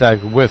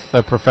contact with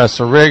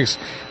Professor Riggs.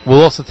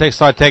 We'll also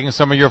start taking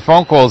some of your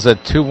phone calls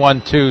at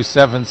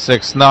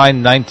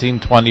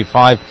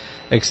 212-769-1925.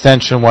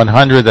 Extension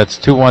 100, that's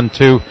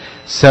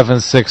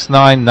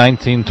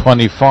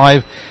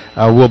 212-769-1925.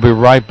 We'll be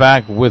right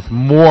back with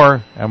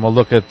more, and we'll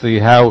look at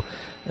how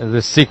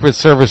the Secret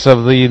Service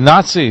of the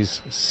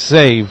Nazis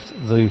saved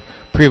the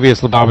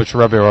previous Lubavitch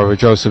Rebbe, Rabbi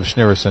Joseph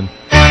Schneerson.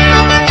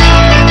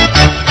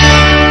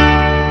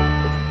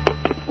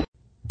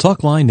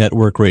 Talkline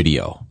Network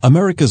Radio,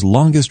 America's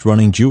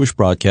longest-running Jewish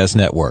broadcast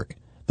network,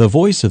 the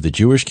voice of the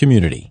Jewish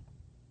community.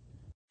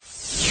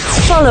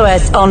 Follow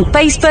us on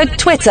Facebook,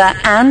 Twitter,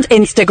 and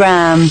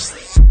Instagram.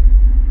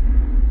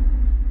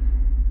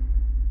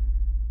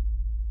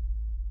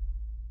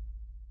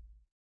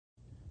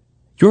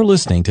 You're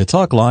listening to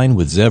Talkline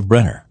with Zev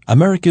Brenner,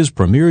 America's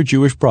premier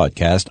Jewish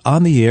broadcast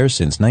on the air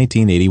since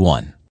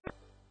 1981.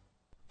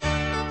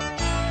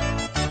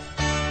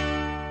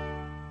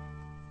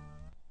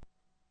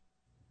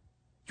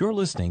 You're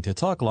listening to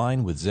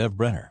Talkline with Zev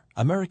Brenner,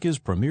 America's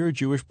premier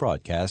Jewish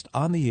broadcast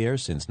on the air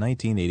since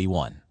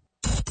 1981.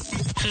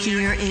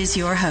 Here is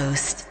your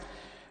host.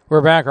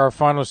 We're back, our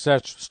final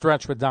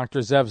stretch with Dr.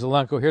 Zev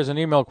Zelenko. Here's an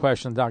email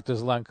question, Dr.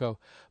 Zelenko.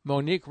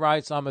 Monique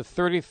writes, I'm a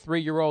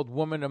 33-year-old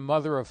woman, a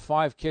mother of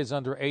 5 kids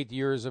under 8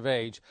 years of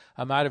age.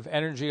 I'm out of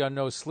energy on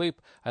no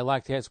sleep. I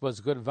like to ask what's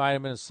a good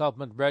vitamin and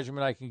supplement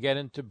regimen I can get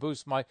in to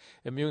boost my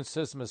immune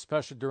system,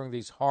 especially during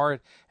these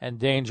hard and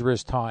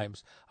dangerous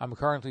times. I'm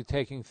currently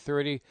taking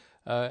 30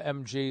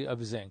 mg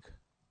of zinc,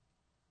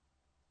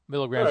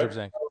 milligrams of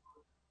zinc.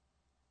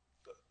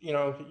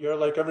 You're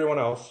like everyone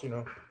else,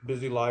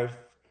 busy life.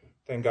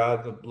 Thank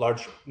God, the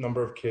large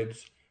number of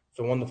kids. It's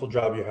a wonderful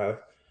job you have.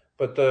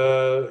 But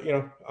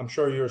I'm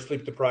sure you're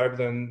sleep deprived,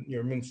 and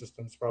your immune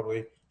system's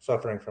probably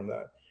suffering from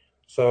that.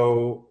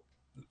 So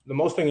the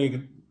best thing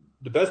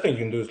you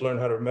can do is learn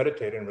how to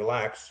meditate and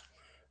relax.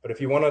 But if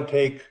you want to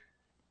take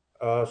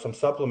some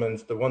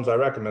supplements, the ones I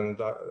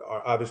recommend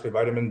are obviously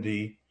vitamin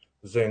D,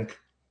 zinc,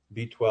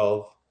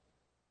 B12,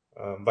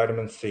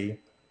 vitamin C,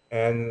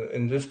 and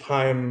in this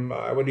time,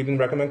 I would even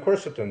recommend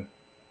quercetin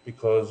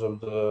because of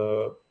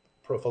the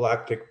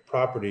prophylactic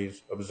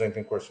properties of zinc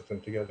and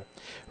quercetin together.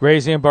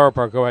 Razy and Borough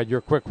Park, go ahead.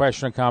 Your quick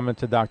question or comment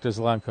to Dr.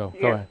 Zelenko.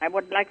 Go ahead. I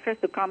would like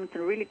first to comment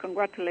and really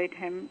congratulate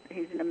him.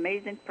 He's an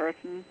amazing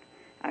person.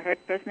 I heard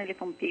personally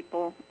from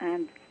people,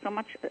 and so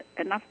much,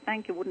 enough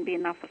thank you wouldn't be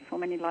enough for so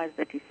many lives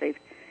that he saved.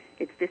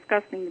 It's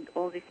disgusting,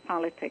 all this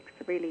politics.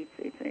 Really,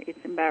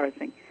 it's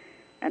embarrassing.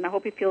 And I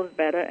hope he feels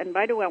better. And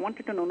by the way, I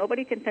wanted to know,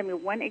 nobody can tell me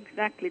when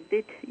exactly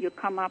did you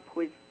come up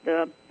with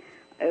the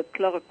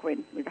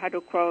chloroquine, with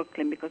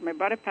hydrochloroquine, because my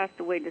brother passed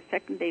away the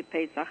second day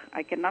Pesach.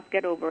 I cannot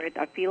get over it.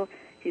 I feel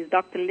his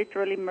doctor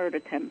literally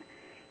murdered him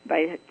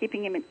by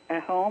keeping him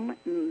at home,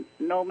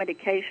 no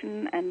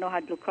medication and no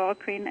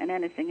hydrochloroquine and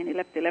anything. And he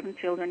left 11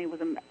 children. He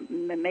was an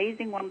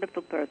amazing,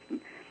 wonderful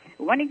person.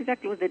 When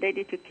exactly was the day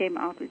that you came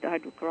out with the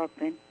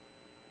hydrochloroquine?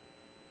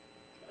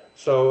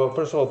 So,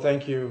 first of all,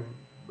 thank you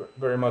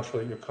very much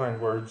for your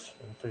kind words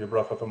and for your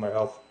bracha for my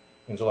health.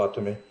 It means a lot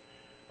to me.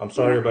 I'm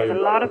sorry about your There's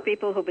a lot of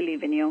people who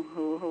believe in you,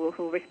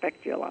 who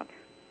respect you a lot.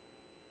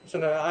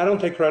 Listen, I don't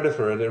take credit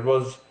for it. It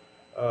was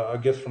a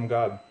gift from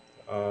God.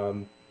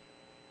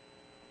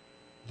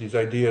 These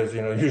ideas,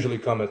 usually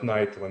come at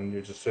night when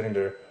you're just sitting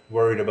there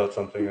worried about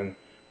something, and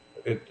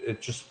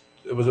it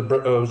was a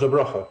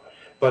bracha.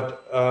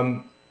 But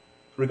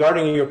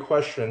regarding your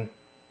question,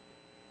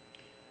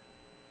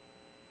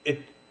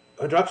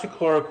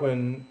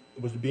 hydroxychloroquine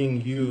was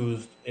being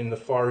used in the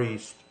Far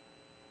East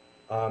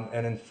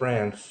and in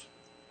France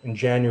in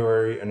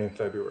January and in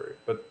February,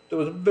 but there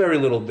was very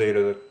little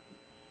data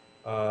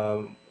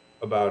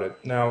about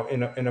it. Now,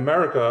 in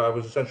America, I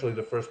was essentially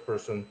the first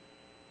person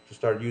to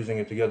start using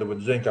it together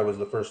with zinc. I was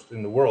the first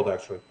in the world,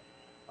 actually.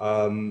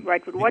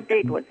 Right, but what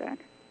date was that?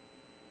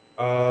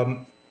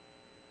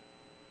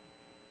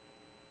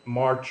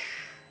 March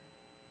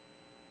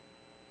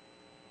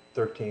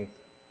 13th.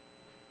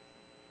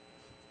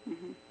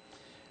 Mm-hmm.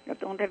 I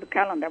don't have a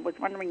calendar. I was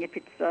wondering if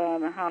it's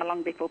how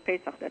long before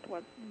Pesach that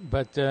was.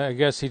 But I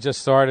guess he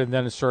just started, and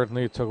then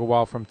it took a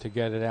while for him to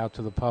get it out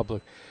to the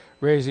public.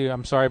 Razy,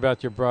 I'm sorry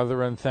about your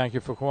brother, and thank you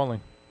for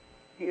calling.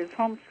 He was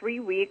home 3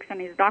 weeks,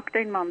 and his doctor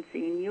in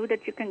Monsey knew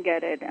that you can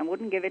get it and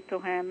wouldn't give it to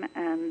him,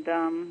 and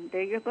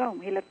there you go.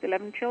 He left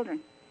 11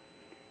 children.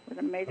 He was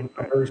an amazing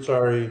person. I'm very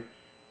sorry.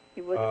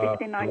 He was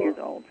 59 years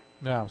old.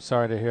 No,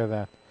 sorry to hear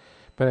that.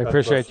 But I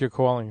appreciate your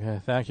calling.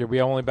 Thank you. We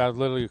have only about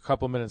literally a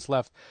couple minutes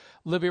left.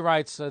 Libby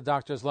writes,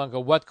 Dr.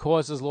 Zelenko, what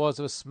causes loss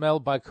of smell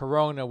by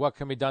corona? What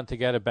can be done to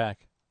get it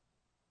back?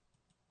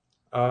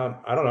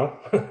 I don't know,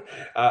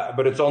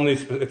 but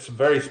it's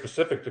very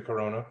specific to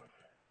corona.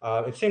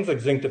 It seems like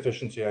zinc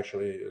deficiency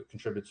actually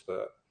contributes to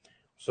that.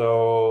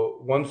 So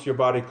once your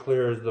body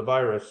clears the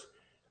virus,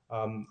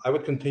 I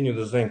would continue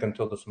the zinc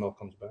until the smell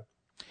comes back.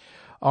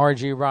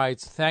 RG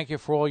writes, thank you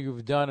for all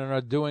you've done and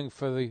are doing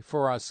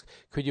for us.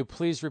 Could you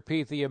please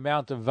repeat the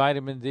amount of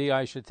vitamin D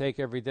I should take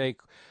every day?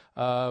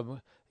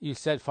 You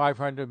said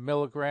 500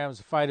 milligrams,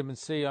 vitamin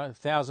C,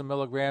 1,000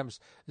 milligrams,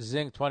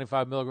 zinc,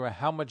 25 milligrams.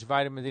 How much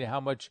vitamin D, how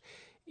much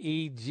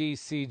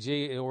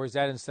EGCG, or is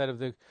that instead of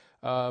the,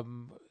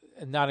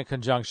 not in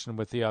conjunction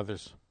with the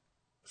others?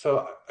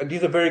 So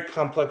these are very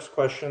complex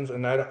questions,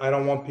 and I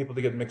don't want people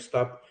to get mixed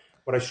up.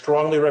 What I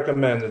strongly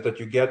recommend is that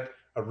you get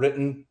a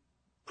written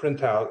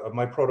printout of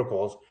my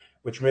protocols,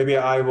 which maybe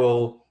I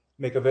will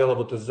make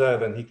available to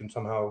Zev, and he can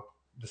somehow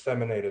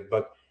disseminate it.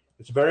 But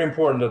it's very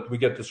important that we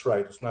get this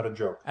right. It's not a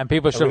joke. And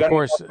people should, of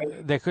course,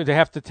 they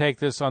have to take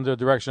this under the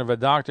direction of a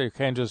doctor. You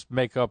can't just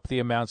make up the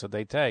amounts that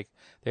they take.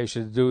 They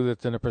should do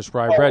it in a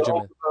prescribed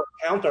regimen.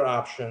 Counter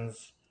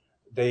options,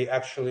 they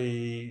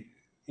actually,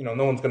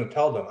 no one's going to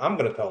tell them. I'm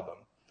going to tell them.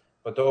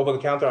 But the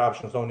over-the-counter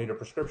options don't need a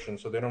prescription,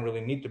 so they don't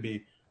really need to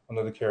be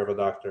under the care of a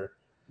doctor.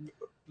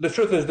 The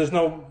truth is,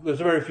 there's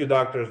very few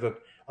doctors that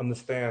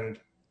understand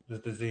this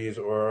disease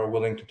or are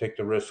willing to take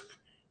the risk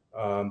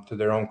to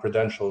their own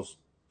credentials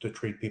to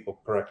treat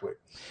people correctly.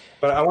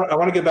 But I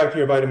want to get back to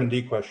your vitamin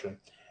D question.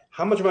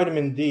 How much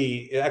vitamin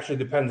D? It actually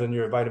depends on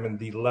your vitamin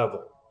D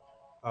level,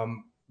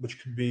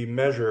 which could be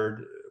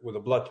measured with a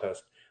blood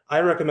test. I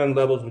recommend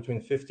levels between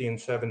 50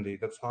 and 70.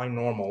 That's high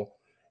normal,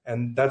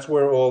 and that's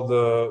where all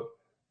the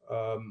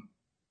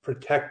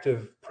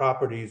protective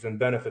properties and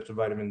benefits of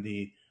vitamin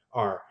D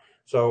are.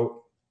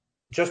 So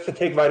just to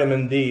take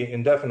vitamin D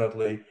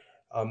indefinitely,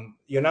 I'm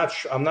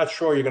not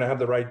sure you're going to have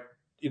the right,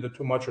 either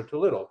too much or too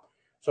little.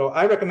 So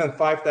I recommend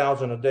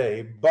 5,000 a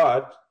day,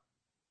 but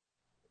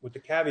with the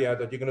caveat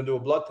that you're going to do a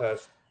blood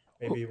test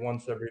maybe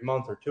once every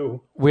month or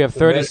two. We have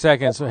 30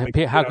 seconds. So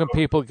how can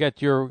people get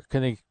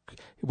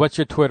what's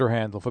your Twitter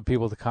handle for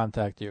people to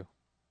contact you?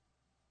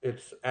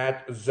 It's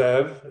at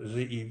Zev,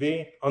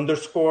 Z-E-V,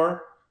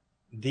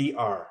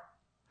 _DR.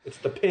 It's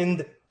the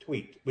pinned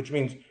tweet, which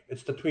means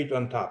it's the tweet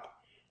on top.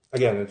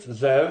 Again, it's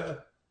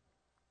Zev.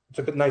 It's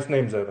a good, nice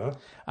name, Zev, huh?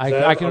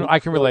 I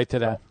can relate to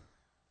that.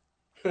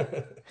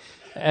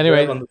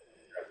 Anyway,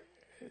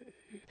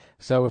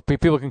 so if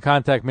people can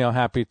contact me, I'm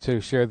happy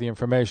to share the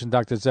information.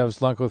 Dr. Zev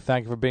Zlunko,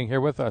 thank you for being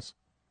here with us.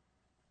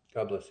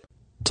 God bless you.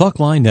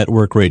 Talkline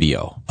Network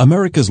Radio,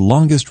 America's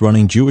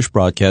longest-running Jewish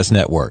broadcast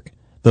network,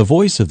 the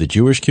voice of the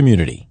Jewish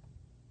community.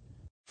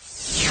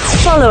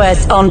 Follow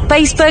us on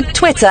Facebook,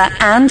 Twitter,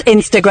 and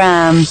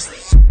Instagram.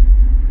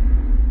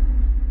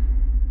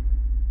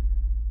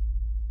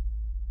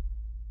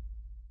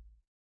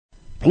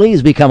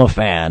 Please become a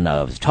fan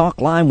of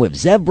Talkline with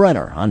Zev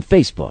Brenner on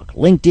Facebook,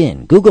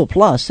 LinkedIn, Google+,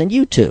 and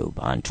YouTube.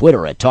 On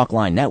Twitter at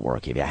Talkline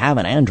Network. If you have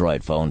an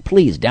Android phone,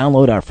 please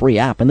download our free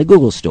app in the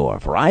Google Store.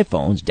 For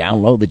iPhones,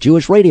 download the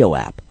Jewish Radio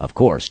app. Of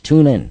course,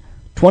 tune in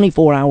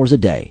 24 hours a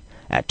day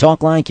at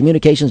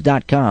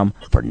TalklineCommunications.com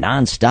for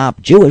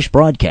non-stop Jewish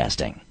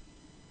broadcasting.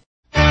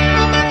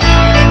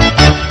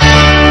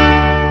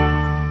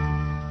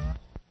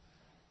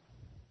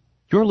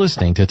 You're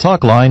listening to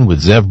Talkline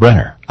with Zev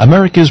Brenner,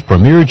 America's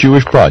premier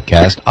Jewish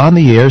broadcast on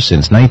the air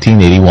since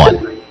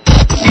 1981.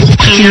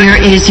 Here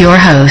is your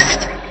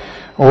host.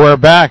 We're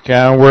back,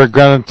 and we're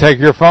going to take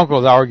your phone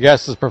calls. Our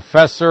guest is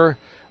Professor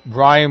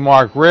Brian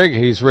Mark Rigg.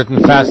 He's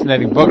written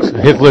fascinating books,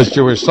 Hitler's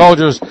Jewish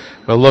Soldiers.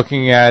 We're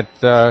looking at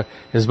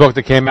his book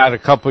that came out a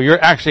couple of years,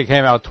 actually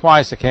came out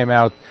twice. It came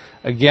out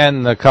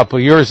again a couple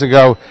of years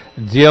ago,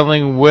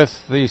 dealing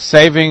with the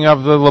saving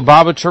of the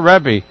Lubavitcher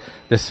Rebbe,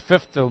 the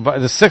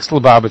sixth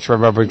Lubavitcher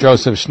Rebbe,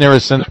 Joseph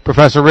Schneerson.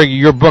 Professor Rigg,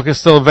 your book is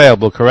still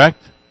available,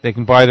 correct? They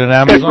can buy it on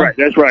Amazon?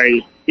 That's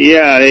right.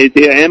 Yeah,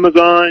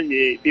 Amazon.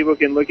 People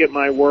can look at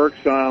my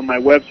works on my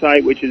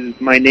website, which is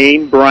my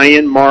name,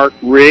 Brian Mark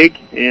Rigg,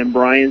 and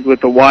Brian's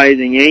with the Y as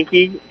in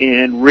Yankee,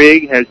 and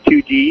Rigg has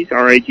two G's,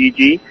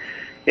 R-I-G-G.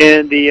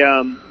 And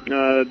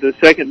the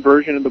second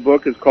version of the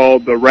book is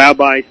called The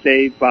Rabbi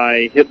Saved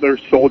by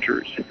Hitler's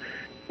Soldiers.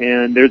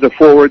 And there's a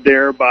foreword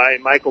there by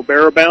Michael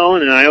Barabell,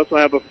 and I also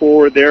have a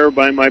foreword there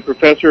by my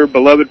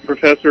beloved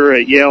professor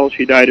at Yale.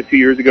 She died a few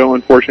years ago,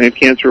 unfortunately, of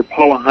cancer,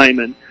 Paula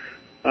Hyman.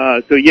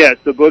 So yes,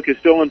 the book is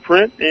still in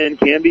print and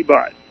can be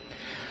bought.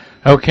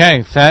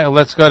 Okay,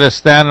 let's go to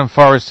Stan in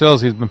Forest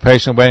Hills. He's been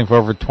patiently waiting for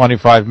over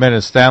 25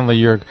 minutes. Stanley,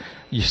 your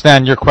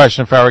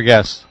question for our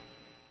guest.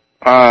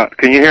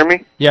 Can you hear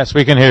me? Yes,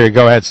 we can hear you.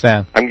 Go ahead,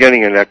 Stan. I'm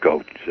getting an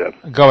echo, Zev.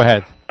 Go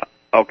ahead.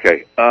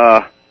 Okay.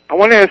 I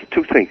want to ask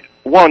two things.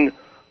 One,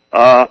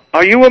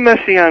 are you a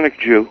Messianic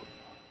Jew?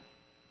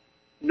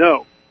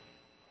 No.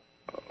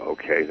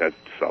 Okay, that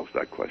solves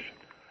that question.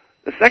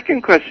 The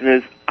second question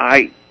is,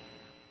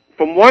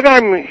 from what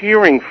I'm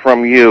hearing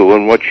from you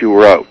and what you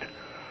wrote,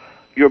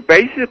 you're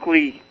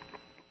basically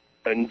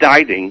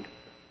indicting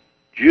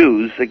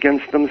Jews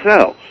against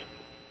themselves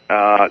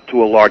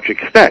to a large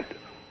extent.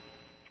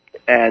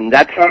 And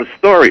that's the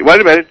story.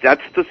 Wait a minute,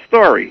 that's the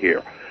story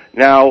here.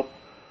 Now,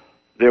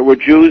 there were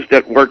Jews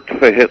that worked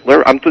for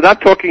Hitler. I'm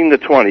not talking the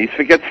 20s.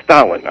 Forget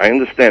Stalin. I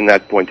understand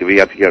that point of view. You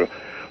have to get it.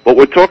 But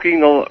we're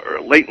talking the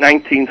late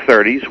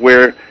 1930s,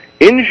 where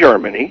in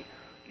Germany,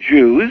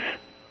 Jews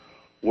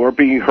were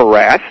being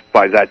harassed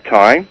by that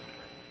time,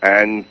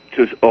 and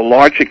to a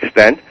large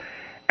extent.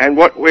 And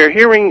what we're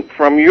hearing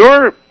from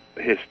your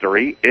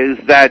history is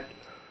that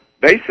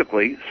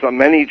basically so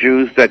many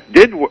Jews that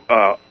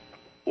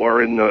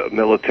were in the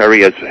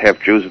military as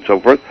half Jews and so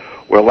forth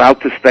were allowed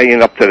to stay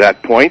in up to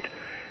that point,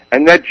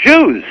 and that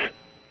Jews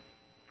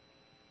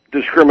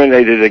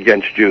discriminated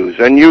against Jews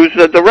and used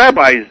the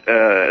rabbis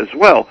as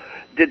well,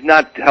 did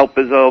not help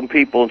his own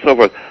people and so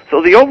forth.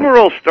 So the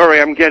overall story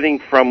I'm getting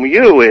from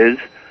you is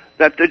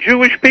that the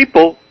Jewish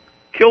people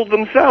killed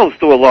themselves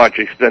to a large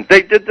extent.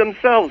 They did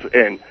themselves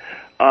in.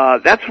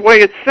 That's the way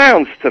it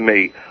sounds to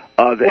me.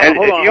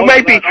 You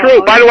may be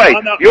true. By the way,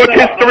 your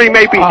history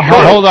may be true.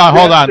 Hold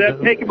on.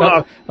 Take him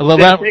off.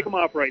 Take him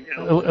off right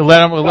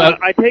now.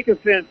 I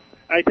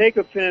take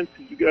offense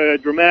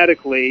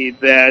dramatically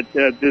that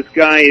this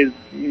guy has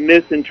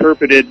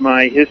misinterpreted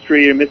my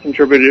history or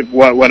misinterpreted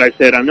what I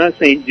said. I'm not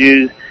saying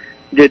Jews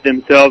did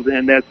themselves,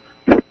 and that's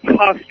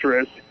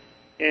preposterous.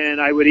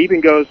 And I would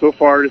even go so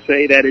far to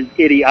say that is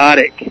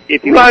idiotic.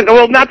 If you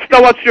well, that's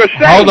not what you're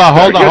saying. Hold on.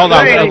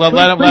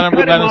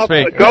 Let him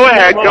speak. Go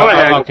ahead.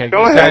 Okay.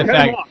 Go ahead.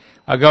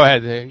 Go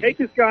ahead. Take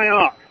this guy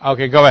off.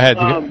 Okay, go ahead.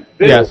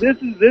 Yes. This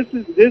is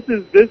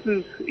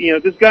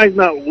this guy's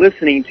not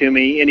listening to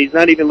me, and he's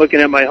not even looking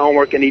at my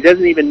homework, and he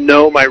doesn't even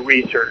know my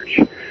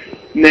research.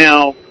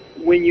 Now,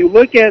 when you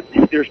look at,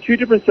 there's two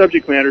different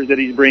subject matters that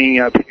he's bringing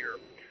up here.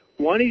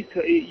 One,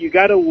 you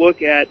got to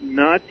look at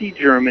Nazi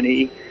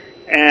Germany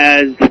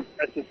as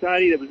a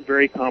society that was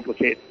very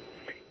complicated.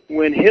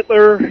 When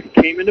Hitler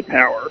came into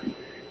power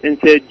and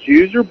said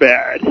Jews are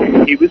bad,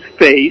 he was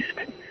faced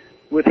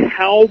with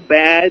how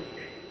bad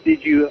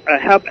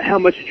how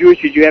much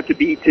Jewish did you have to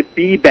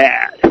be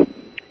bad?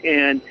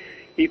 And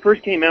he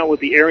first came out with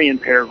the Aryan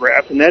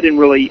paragraph, and that didn't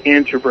really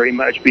answer very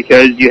much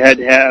because you had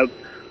to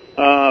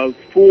have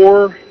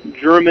 4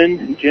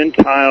 German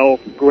Gentile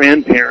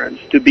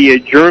grandparents to be a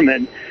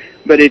German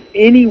But if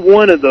any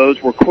one of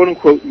those were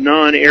quote-unquote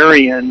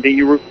non-Aryan, then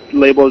you were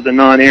labeled as a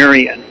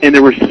non-Aryan. And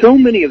there were so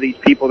many of these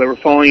people that were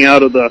falling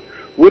out of the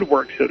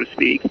woodwork, so to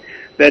speak,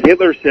 that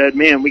Hitler said,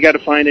 man, we got to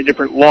find a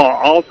different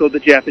law. Also, the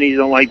Japanese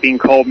don't like being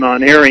called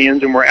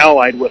non-Aryans, and we're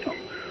allied with them.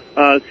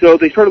 So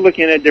they started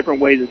looking at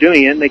different ways of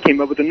doing it, and they came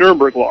up with the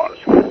Nuremberg Laws.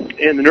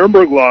 And the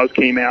Nuremberg Laws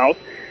came out,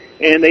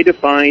 and they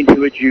defined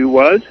who a Jew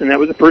was, and that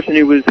was a person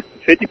who was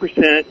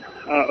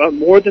 50%,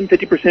 more than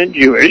 50%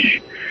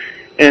 Jewish,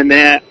 and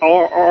that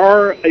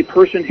are a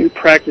person who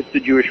practiced the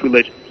Jewish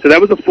religion. So that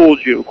was a full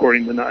Jew,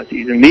 according to the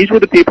Nazis. And these were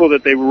the people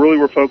that they really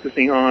were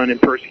focusing on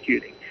and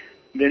persecuting.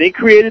 Then they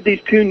created these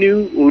two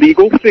new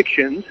legal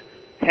fictions,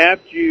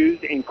 half Jews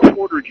and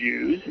quarter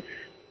Jews.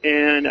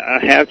 And a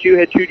half Jew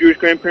had two Jewish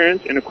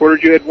grandparents, and a quarter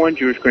Jew had one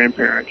Jewish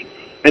grandparent.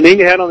 And then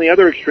you had on the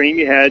other extreme,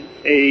 you had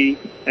a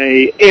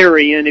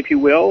Aryan, if you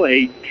will,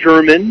 a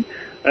German,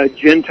 a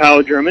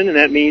Gentile German, and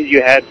that means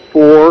you had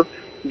four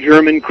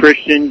German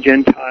Christian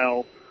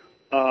Gentile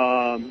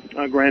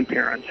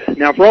grandparents.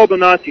 Now, for all the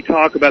Nazi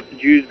talk about the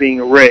Jews being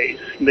a race,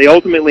 they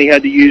ultimately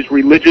had to use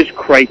religious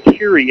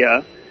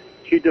criteria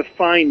to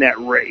define that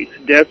race.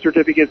 Death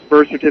certificates,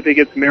 birth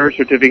certificates, marriage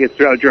certificates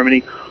throughout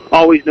Germany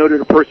always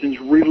noted a person's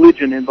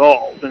religion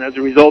involved, and as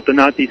a result, the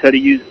Nazis had to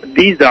use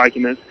these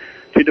documents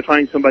to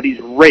define somebody's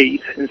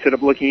race instead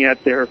of looking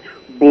at their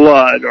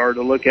blood or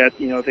to look at,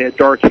 if they had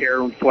dark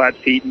hair and flat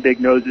feet and big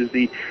noses,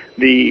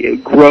 the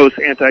gross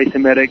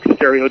anti-Semitic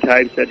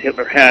stereotypes that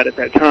Hitler had at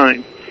that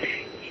time.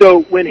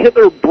 So when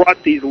Hitler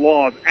brought these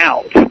laws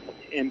out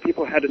and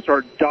people had to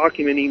start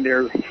documenting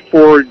their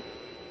four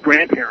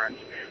grandparents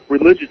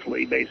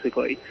religiously,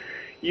 basically,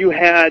 you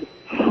had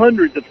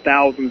hundreds of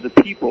thousands of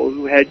people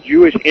who had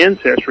Jewish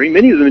ancestry.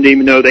 Many of them didn't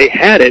even know they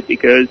had it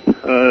because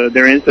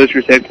their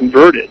ancestors had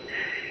converted.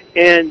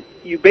 And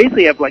you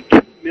basically have like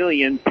 2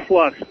 million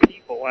plus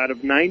people out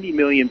of 90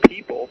 million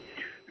people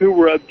who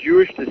were of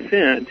Jewish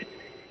descent,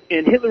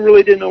 and Hitler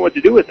really didn't know what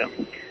to do with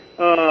them.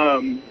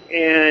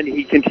 And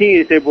he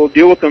continued to say, we'll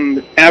deal with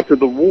them after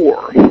the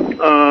war.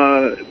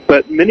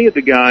 But many of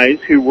the guys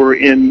who were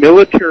in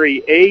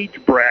military age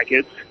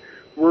brackets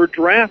were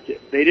drafted.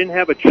 They didn't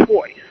have a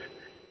choice.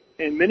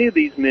 And many of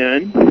these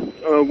men,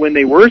 when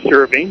they were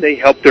serving, they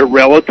helped their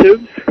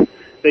relatives.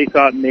 They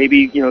thought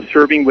maybe,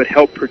 serving would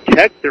help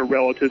protect their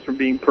relatives from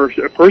being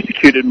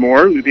persecuted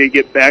more. They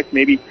get back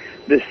maybe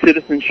the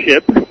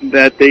citizenship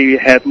that they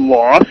had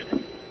lost.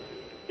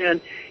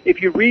 And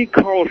if you read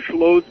Karl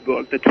Schlo's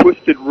book, The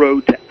Twisted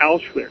Road to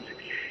Auschwitz,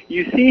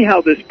 you see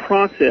how this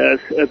process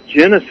of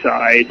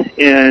genocide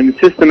and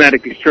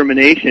systematic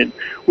extermination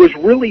was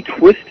really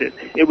twisted.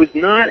 It was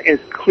not as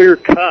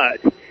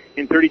clear-cut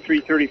in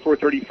 33, 34,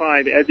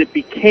 35 as it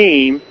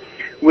became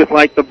with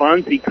like the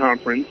Wannsee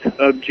Conference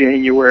of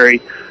January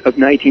of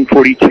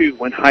 1942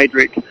 when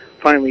Heydrich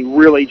finally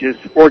really just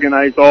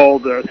organized all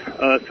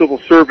the civil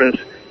service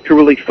to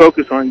really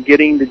focus on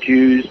getting the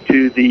Jews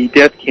to the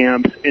death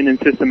camps and then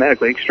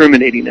systematically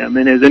exterminating them.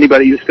 And as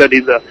anybody who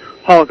studies the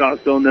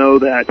Holocaust will know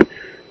that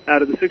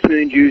out of the 6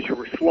 million Jews who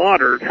were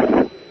slaughtered,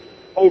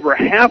 over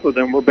half of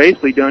them were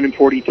basically done in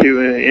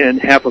 42 and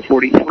half of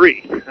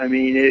 43. I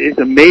mean, it's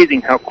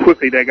amazing how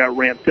quickly that got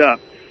ramped up.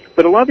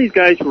 But a lot of these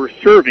guys who were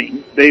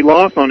serving, they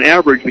lost on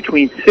average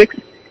between 6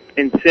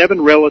 and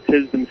 7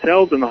 relatives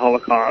themselves in the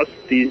Holocaust,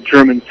 these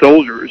German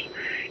soldiers.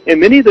 And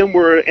many of them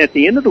were, at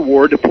the end of the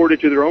war,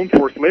 deported to their own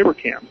forced labor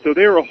camps. So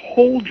there are a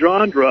whole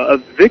genre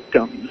of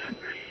victims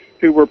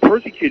who were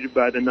persecuted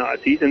by the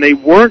Nazis, and they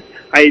weren't,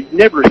 I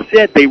never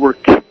said they were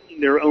killing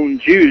their own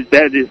Jews.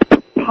 That is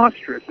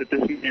preposterous that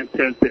this man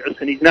says this,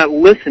 and he's not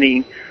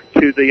listening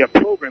to the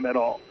program at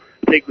all.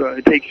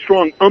 Take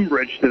strong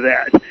umbrage to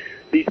that.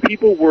 These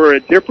people were a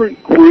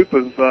different group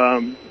of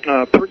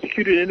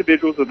persecuted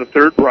individuals of the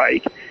Third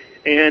Reich,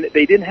 and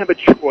they didn't have a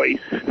choice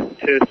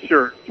to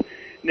serve.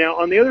 Now,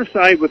 on the other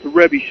side, with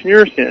Rebbe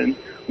Schneerson,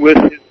 with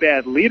his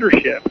bad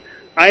leadership,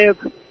 I have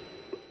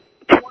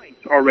twice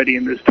already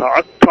in this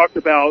talk talked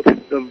about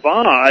the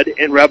Vod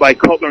and Rabbi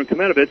Kotler and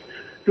Kamenovitz,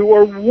 who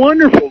are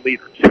wonderful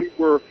leaders, who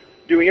were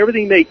doing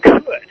everything they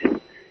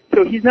could.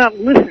 So he's not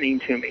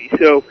listening to me.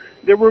 So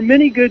there were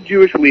many good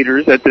Jewish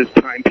leaders at this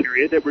time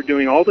period that were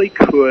doing all they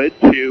could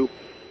to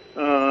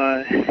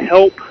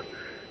help,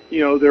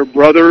 their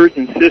brothers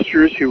and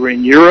sisters who were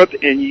in Europe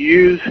and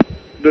use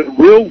the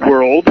real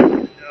world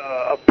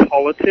of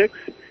politics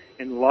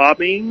and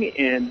lobbying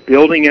and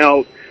building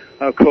out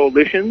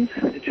coalitions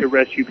to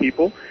rescue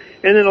people.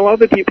 And then a lot of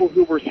the people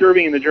who were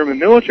serving in the German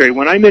military,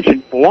 when I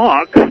mentioned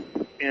Bloch,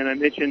 and I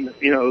mentioned,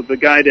 the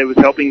guy that was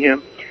helping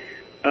him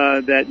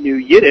that knew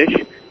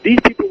Yiddish, these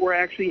people were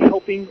actually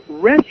helping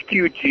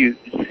rescue Jews.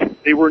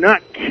 They were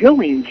not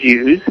killing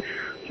Jews.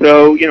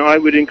 So, I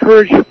would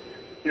encourage,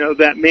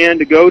 that man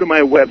to go to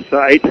my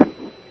website,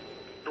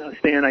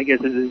 Stan, I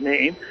guess is his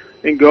name,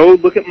 and go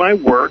look at my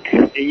work,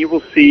 and you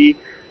will see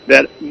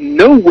that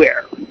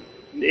nowhere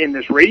in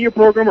this radio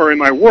program or in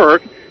my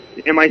work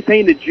am I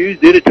saying the Jews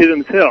did it to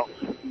themselves.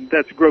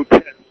 That's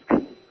grotesque.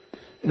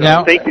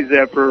 Now, thank you,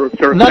 Zeb, for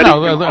sort of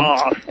no, them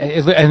off.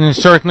 And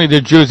certainly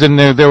the Jews in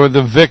there were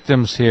the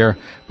victims here.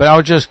 But I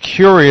was just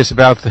curious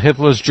about the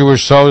Hitler's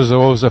Jewish soldiers. What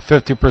was a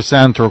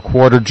 50% or a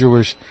quarter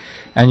Jewish?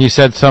 And you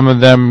said some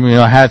of them,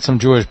 had some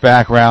Jewish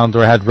background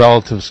or had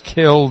relatives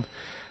killed.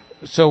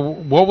 So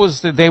what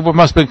was they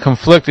must have been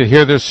conflicted.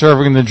 Here they're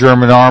serving in the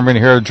German army, and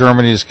here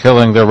Germany is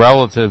killing their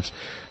relatives.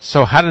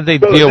 So how did they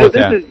deal with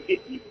that?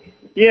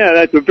 Yeah,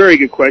 that's a very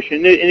good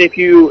question. And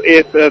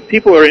if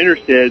people are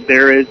interested,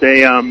 there is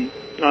a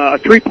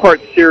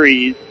 3-part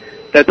series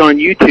that's on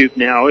YouTube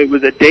now. It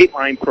was a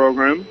Dateline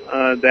program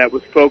that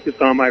was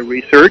focused on my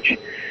research,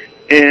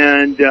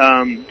 and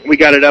we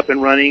got it up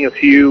and running a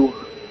few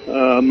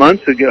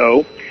months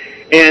ago.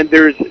 And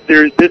there's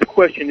this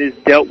question is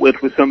dealt with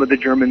some of the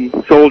German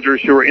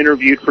soldiers who were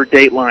interviewed for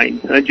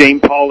Dateline.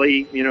 Jane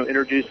Pauley,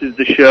 introduces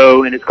the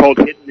show, and it's called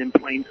Hidden in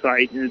Plain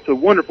Sight, and it's a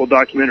wonderful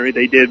documentary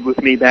they did with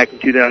me back in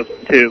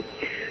 2002.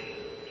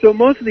 So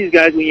most of these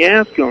guys, we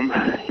ask them,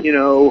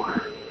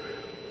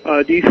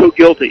 do you feel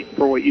guilty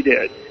for what you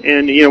did?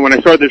 And, when I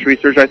started this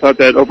research, I thought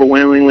that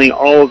overwhelmingly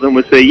all of them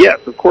would say, yes,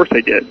 of course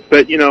I did.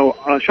 But,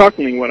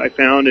 shockingly what I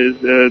found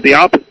is the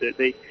opposite.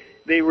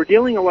 They were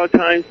dealing a lot of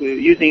times with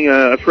using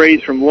a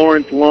phrase from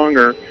Lawrence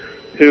Longer,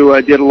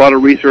 who did a lot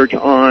of research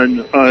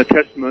on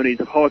testimonies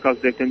of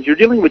Holocaust victims. You're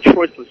dealing with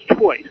choiceless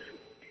choice.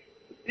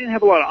 They didn't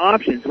have a lot of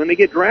options. When they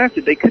get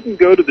drafted, they couldn't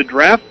go to the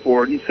draft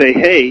board and say,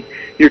 hey,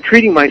 you're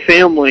treating my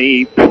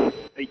family,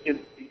 you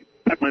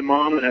took my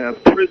mom in a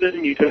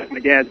prison, you took my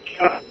dad's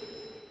job.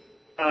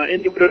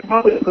 And it would have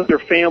probably put their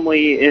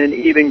family in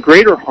even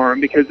greater harm,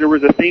 because there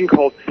was a thing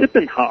called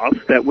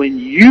Sippenhaft that when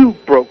you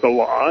broke a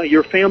law,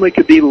 your family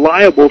could be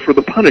liable for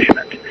the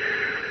punishment.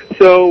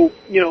 So,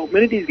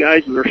 many of these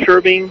guys who are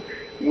serving,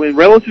 when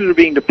relatives are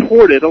being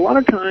deported, a lot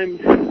of times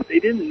they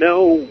didn't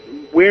know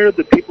where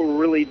the people were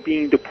really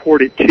being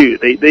deported to.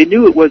 They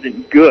knew it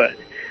wasn't good.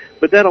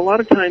 But that a lot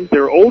of times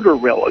their older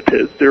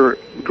relatives, their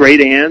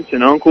great aunts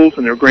and uncles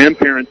and their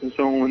grandparents and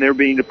so on, when they were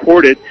being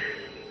deported,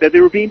 that they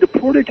were being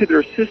deported to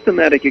their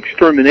systematic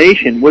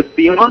extermination was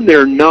beyond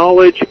their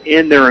knowledge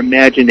and their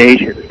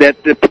imagination.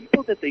 That the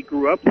people that they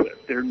grew up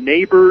with, their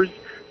neighbors,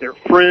 their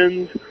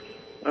friends,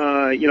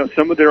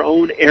 some of their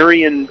own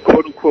Aryan,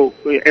 quote-unquote,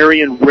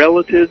 Aryan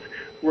relatives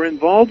were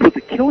involved with the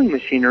killing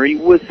machinery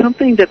was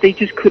something that they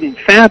just couldn't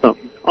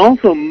fathom.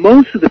 Also,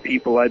 most of the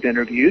people I've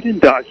interviewed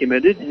and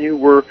documented who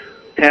were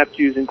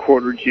half-Jews and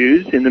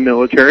quarter-Jews in the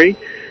military,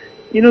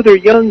 they're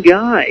young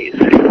guys.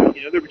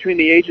 They're between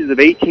the ages of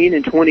 18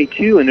 and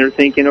 22, and they're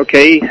thinking,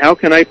 okay, how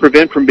can I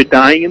prevent from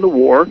dying in the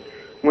war?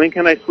 When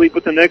can I sleep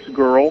with the next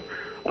girl?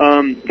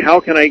 How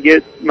can I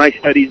get my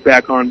studies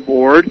back on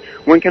board?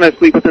 When can I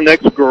sleep with the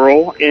next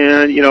girl?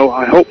 And,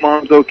 I hope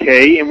mom's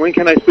okay. And when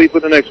can I sleep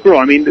with the next girl?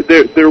 I mean,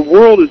 their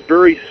world is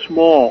very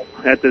small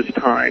at this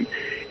time.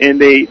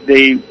 And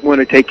they want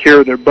to take care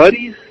of their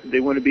buddies. They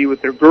want to be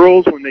with their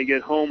girls when they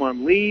get home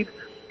on leave.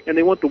 And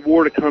they want the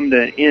war to come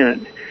to an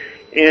end.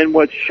 And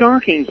what's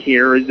shocking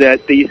here is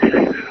that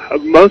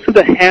most of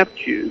the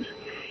half-Jews,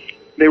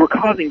 they were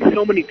causing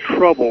so many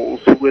troubles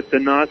with the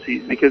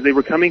Nazis because they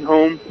were coming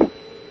home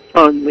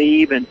on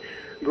leave, and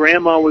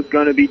grandma was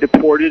going to be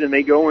deported, and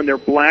they go in their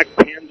black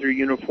Panzer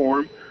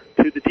uniform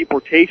to the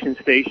deportation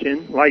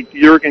station, like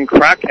Jürgen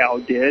Krakow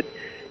did,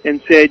 and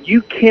said,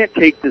 you can't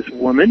take this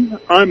woman.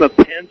 I'm a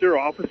Panzer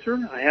officer.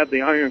 I have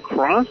the Iron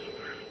Cross,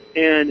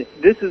 and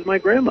this is my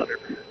grandmother.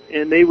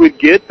 And they would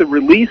get the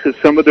release of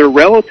some of their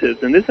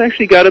relatives. And this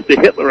actually got up to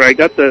Hitler. I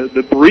got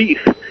the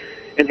brief.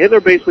 And Hitler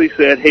basically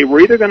said, hey,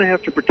 we're either going to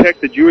have to protect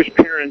the Jewish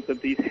parents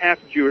of these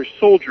half-Jewish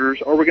soldiers,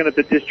 or we're going to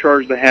have to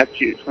discharge the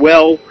half-Jews.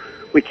 Well,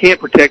 we can't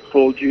protect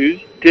full Jews.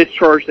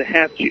 Discharge the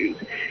half-Jews.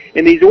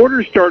 And these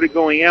orders started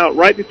going out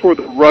right before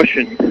the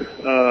Russian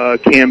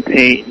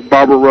campaign,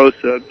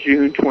 Barbarossa, of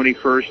June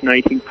 21st,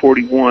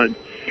 1941.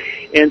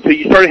 And so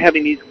you started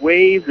having these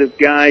waves of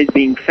guys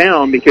being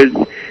found because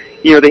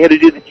they had to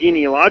do the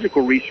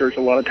genealogical research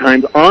a lot of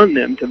times on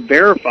them to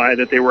verify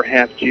that they were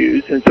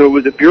half-Jews, and so it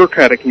was a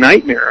bureaucratic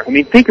nightmare. I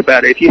mean, think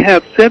about it. If you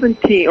have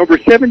over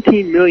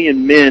 17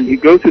 million men who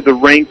go through the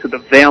ranks of the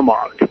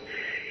Wehrmacht,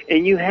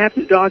 and you have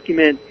to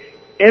document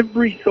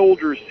every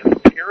soldier's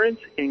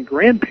parents and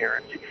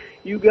grandparents,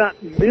 you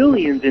got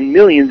millions and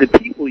millions of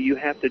people you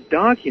have to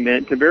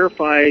document to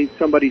verify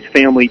somebody's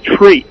family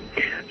tree.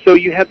 So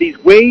you have these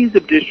waves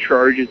of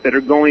discharges that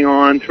are going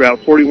on throughout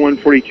 41,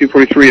 42,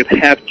 43 of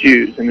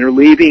half-Jews, and they're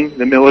leaving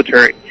the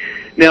military.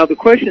 Now, the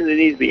question that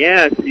needs to be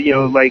asked,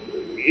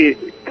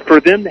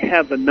 for them to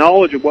have the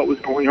knowledge of what was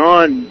going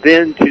on,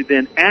 then to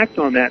then act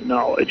on that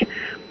knowledge.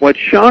 What's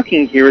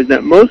shocking here is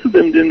that most of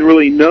them didn't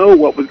really know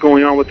what was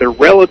going on with their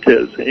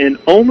relatives, and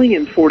only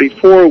in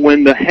 44,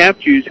 when the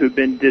half-Jews who had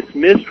been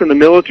dismissed from the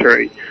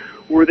military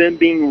were then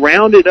being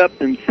rounded up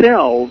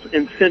themselves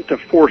and sent to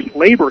forced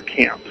labor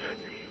camps.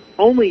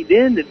 Only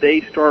then did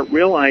they start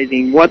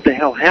realizing what the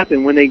hell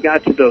happened when they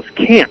got to those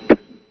camps.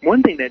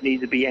 One thing that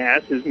needs to be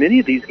asked is many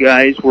of these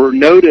guys were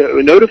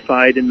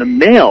notified in the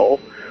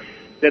mail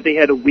that they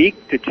had a week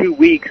to 2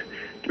 weeks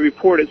to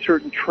report at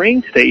certain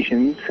train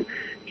stations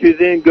to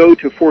then go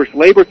to forced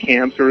labor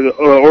camps or the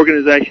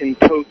organization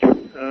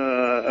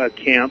Todt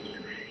camps.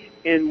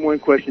 And one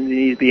question that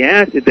needs to be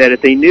asked is that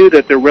if they knew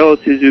that their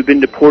relatives who had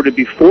been deported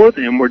before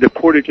them were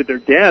deported to their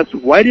deaths,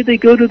 why did they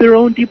go to their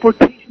own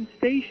deportation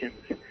stations?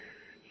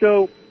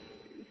 So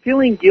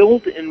feeling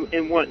guilt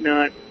and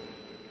whatnot,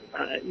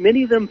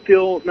 many of them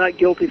feel not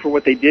guilty for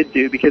what they did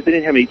do because they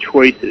didn't have any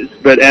choices.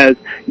 But as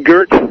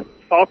Gert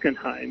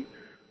Falkenheim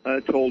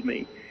told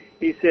me,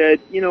 he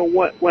said, you know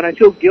what, when I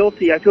feel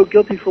guilty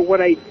for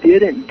what I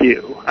didn't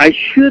do. I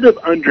should have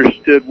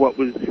understood what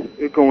was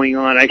going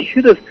on. I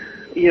should have,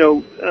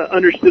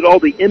 understood all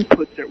the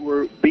inputs that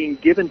were being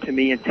given to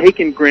me and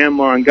taken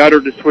Grandma and got her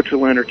to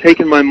Switzerland, or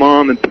taken my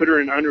mom and put her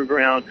in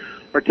underground,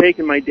 or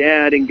taken my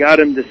dad and got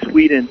him to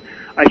Sweden.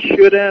 I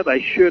should have.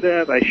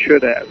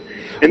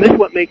 And this is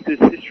what makes this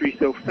history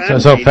so fascinating.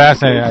 So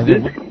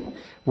fascinating.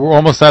 We're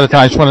almost out of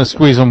time. I just want to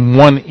squeeze in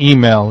one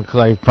email because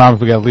I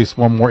promised we got at least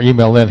one more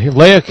email in.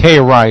 Leah K.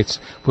 writes,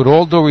 with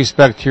all due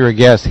respect to your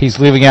guest, he's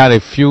leaving out a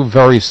few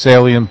very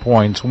salient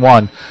points.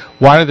 One,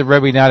 why did the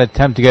Rebbe not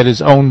attempt to get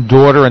his own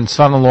daughter and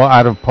son-in-law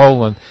out of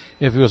Poland?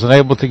 If he was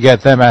unable to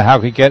get them out, how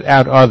could he get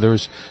out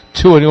others?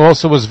 Two, and he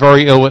also was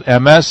very ill with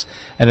MS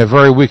and a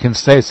very weakened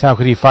state. How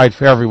could he fight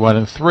for everyone?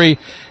 And three,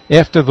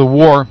 after the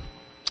war,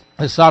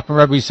 the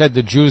Satmar Rebbe said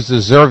the Jews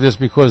deserved this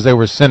because they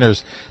were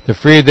sinners. The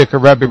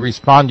Frierdiker Rebbe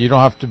responded, you don't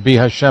have to be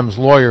Hashem's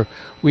lawyer.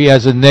 We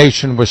as a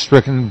nation were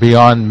stricken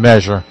beyond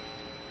measure.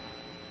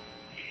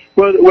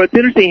 Well, what's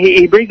interesting,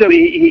 he brings up,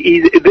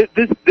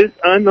 this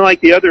unlike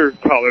the other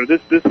caller,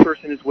 this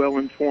person is well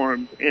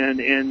informed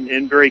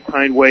and very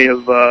kind way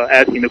of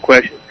asking the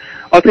question.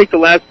 I'll take the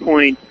last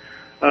point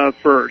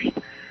first.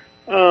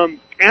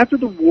 After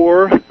the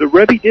war, the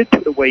Rebbe did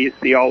put away his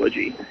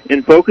theology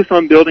and focus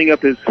on building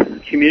up his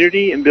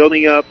community and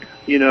building up,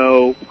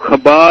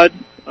 Chabad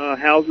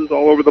houses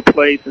all over the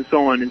place and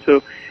so on. And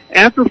so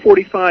after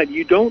 45,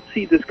 you don't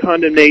see this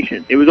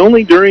condemnation. It was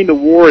only during the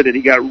war that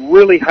he got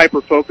really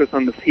hyper-focused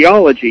on the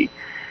theology,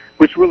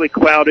 which really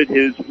clouded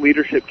his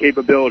leadership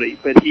capability.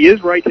 But he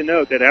is right to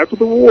note that after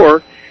the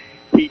war,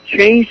 he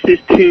changed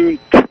his tune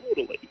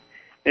totally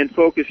and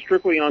focused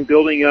strictly on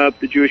building up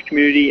the Jewish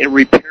community and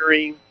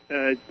repairing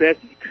as best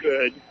he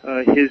could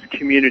his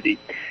community.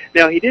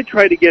 Now, he did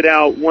try to get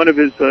out one of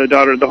his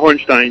daughters, the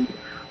Hornsteins,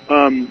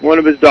 one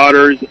of his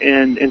daughters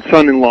and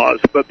son-in-laws,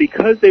 but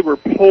because they were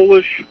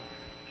Polish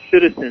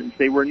citizens,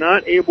 they were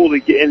not able to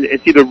get, and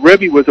see, the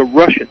Rebbe was a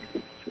Russian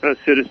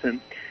citizen,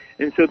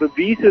 and so the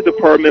visa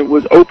department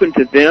was open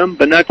to them,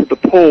 but not to the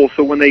Poles.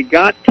 So when they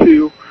got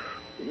to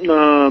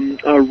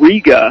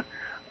Riga,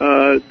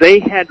 they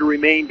had to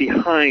remain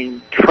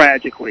behind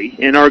tragically,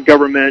 and our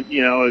government,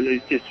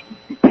 just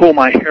pull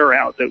my hair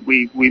out that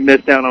we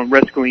missed out on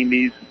rescuing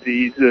these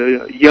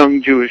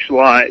young Jewish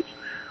lives.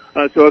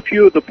 So a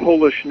few of the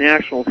Polish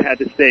nationals had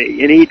to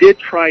stay, and he did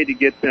try to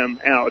get them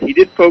out. He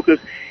did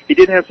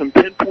have some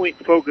pinpoint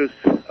focus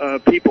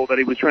people that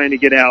he was trying to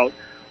get out,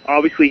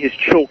 obviously his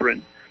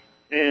children,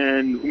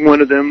 and one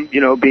of them,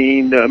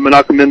 being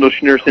Menachem Mendel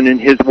Schneerson and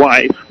his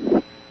wife,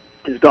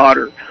 his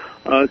daughter.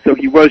 So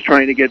he was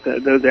trying to get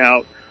those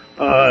out.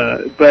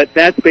 But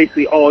that's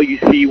basically all you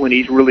see when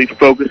he's really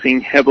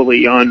focusing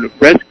heavily on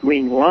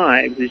rescuing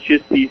lives. It's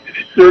just these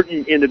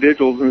certain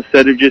individuals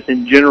instead of just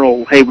in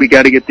general, hey, we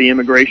got to get the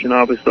immigration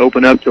office to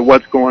open up to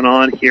what's going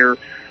on here,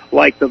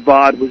 like the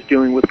VOD was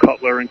doing with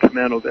Cutler and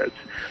Kamenovitz.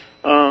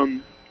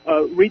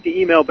 Read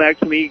the email back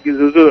to me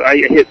because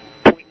I hit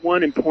point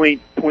 1 and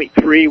point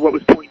 3. What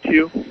was point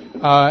 2?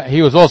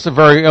 He was also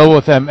very ill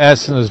with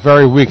MS and is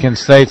very weak in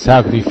states.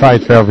 How could he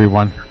fight for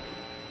everyone?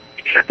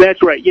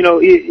 That's right. You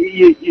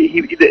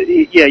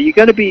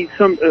got to be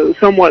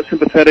somewhat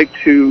sympathetic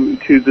to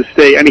the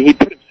state. I mean, he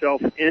put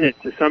himself in it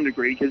to some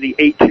degree because he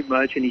ate too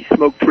much and he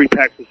smoked 3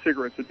 packs of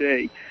cigarettes a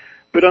day.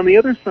 But on the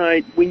other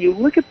side, when you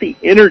look at the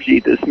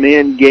energy this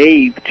man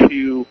gave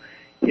to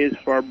his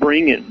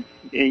Farbringen,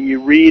 and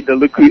you read the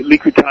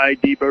Likutei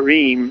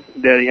Dibarim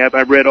that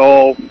I read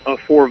all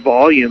 4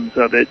 volumes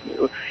of it.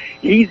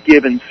 He's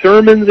given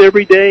sermons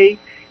every day.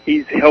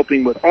 He's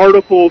helping with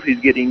articles. He's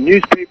getting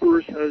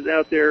newspapers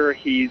out there.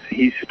 He's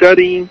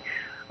studying.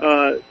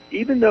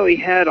 Even though he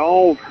had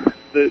all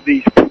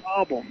these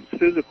problems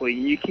physically,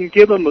 you can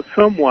give him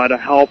somewhat a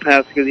hall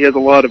pass because he has a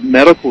lot of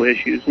medical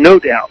issues, no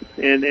doubt.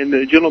 And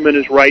the gentleman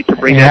is right to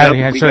bring that up.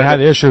 He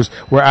had issues.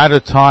 We're out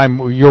of time.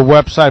 Your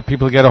website,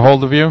 people get a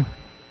hold of you?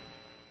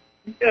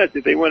 Yes,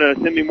 if they want to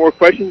send me more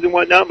questions and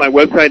whatnot, my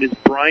website is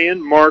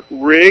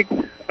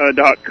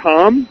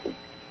brianmarkrigg.com.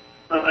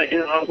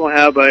 And I also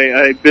have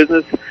a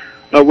business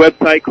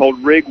website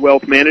called Rig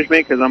Wealth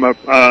Management because I'm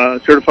a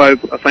certified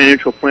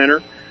financial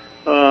planner.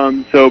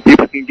 So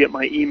people can get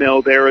my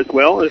email there as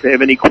well. If they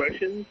have any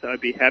questions,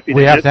 I'd be happy to answer them.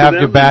 We have to have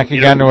you back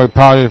again, or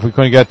probably if we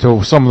couldn't get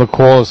to some of the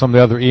calls, some of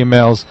the other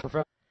emails.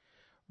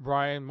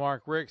 Brian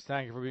Mark Riggs,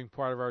 thank you for being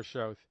part of our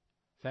show.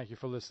 Thank you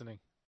for listening.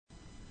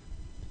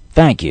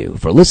 Thank you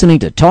for listening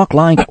to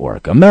Talkline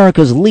Network,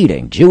 America's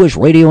leading Jewish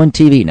radio and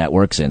TV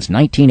network since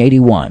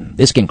 1981.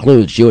 This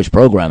concludes Jewish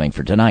programming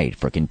for tonight.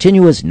 For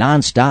continuous,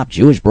 non-stop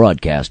Jewish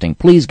broadcasting,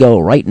 please go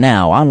right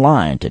now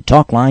online to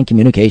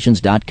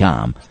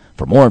TalklineCommunications.com.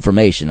 For more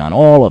information on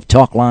all of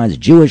Talkline's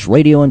Jewish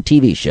radio and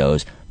TV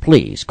shows,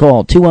 please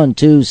call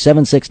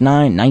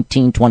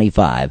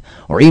 212-769-1925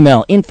 or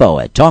email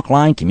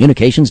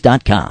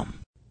info@TalklineCommunications.com.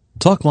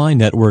 Talkline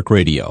Network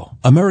Radio,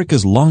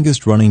 America's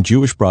longest-running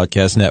Jewish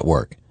broadcast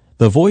network,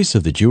 the voice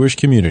of the Jewish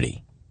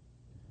community.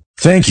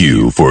 Thank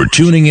you for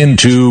tuning in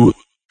to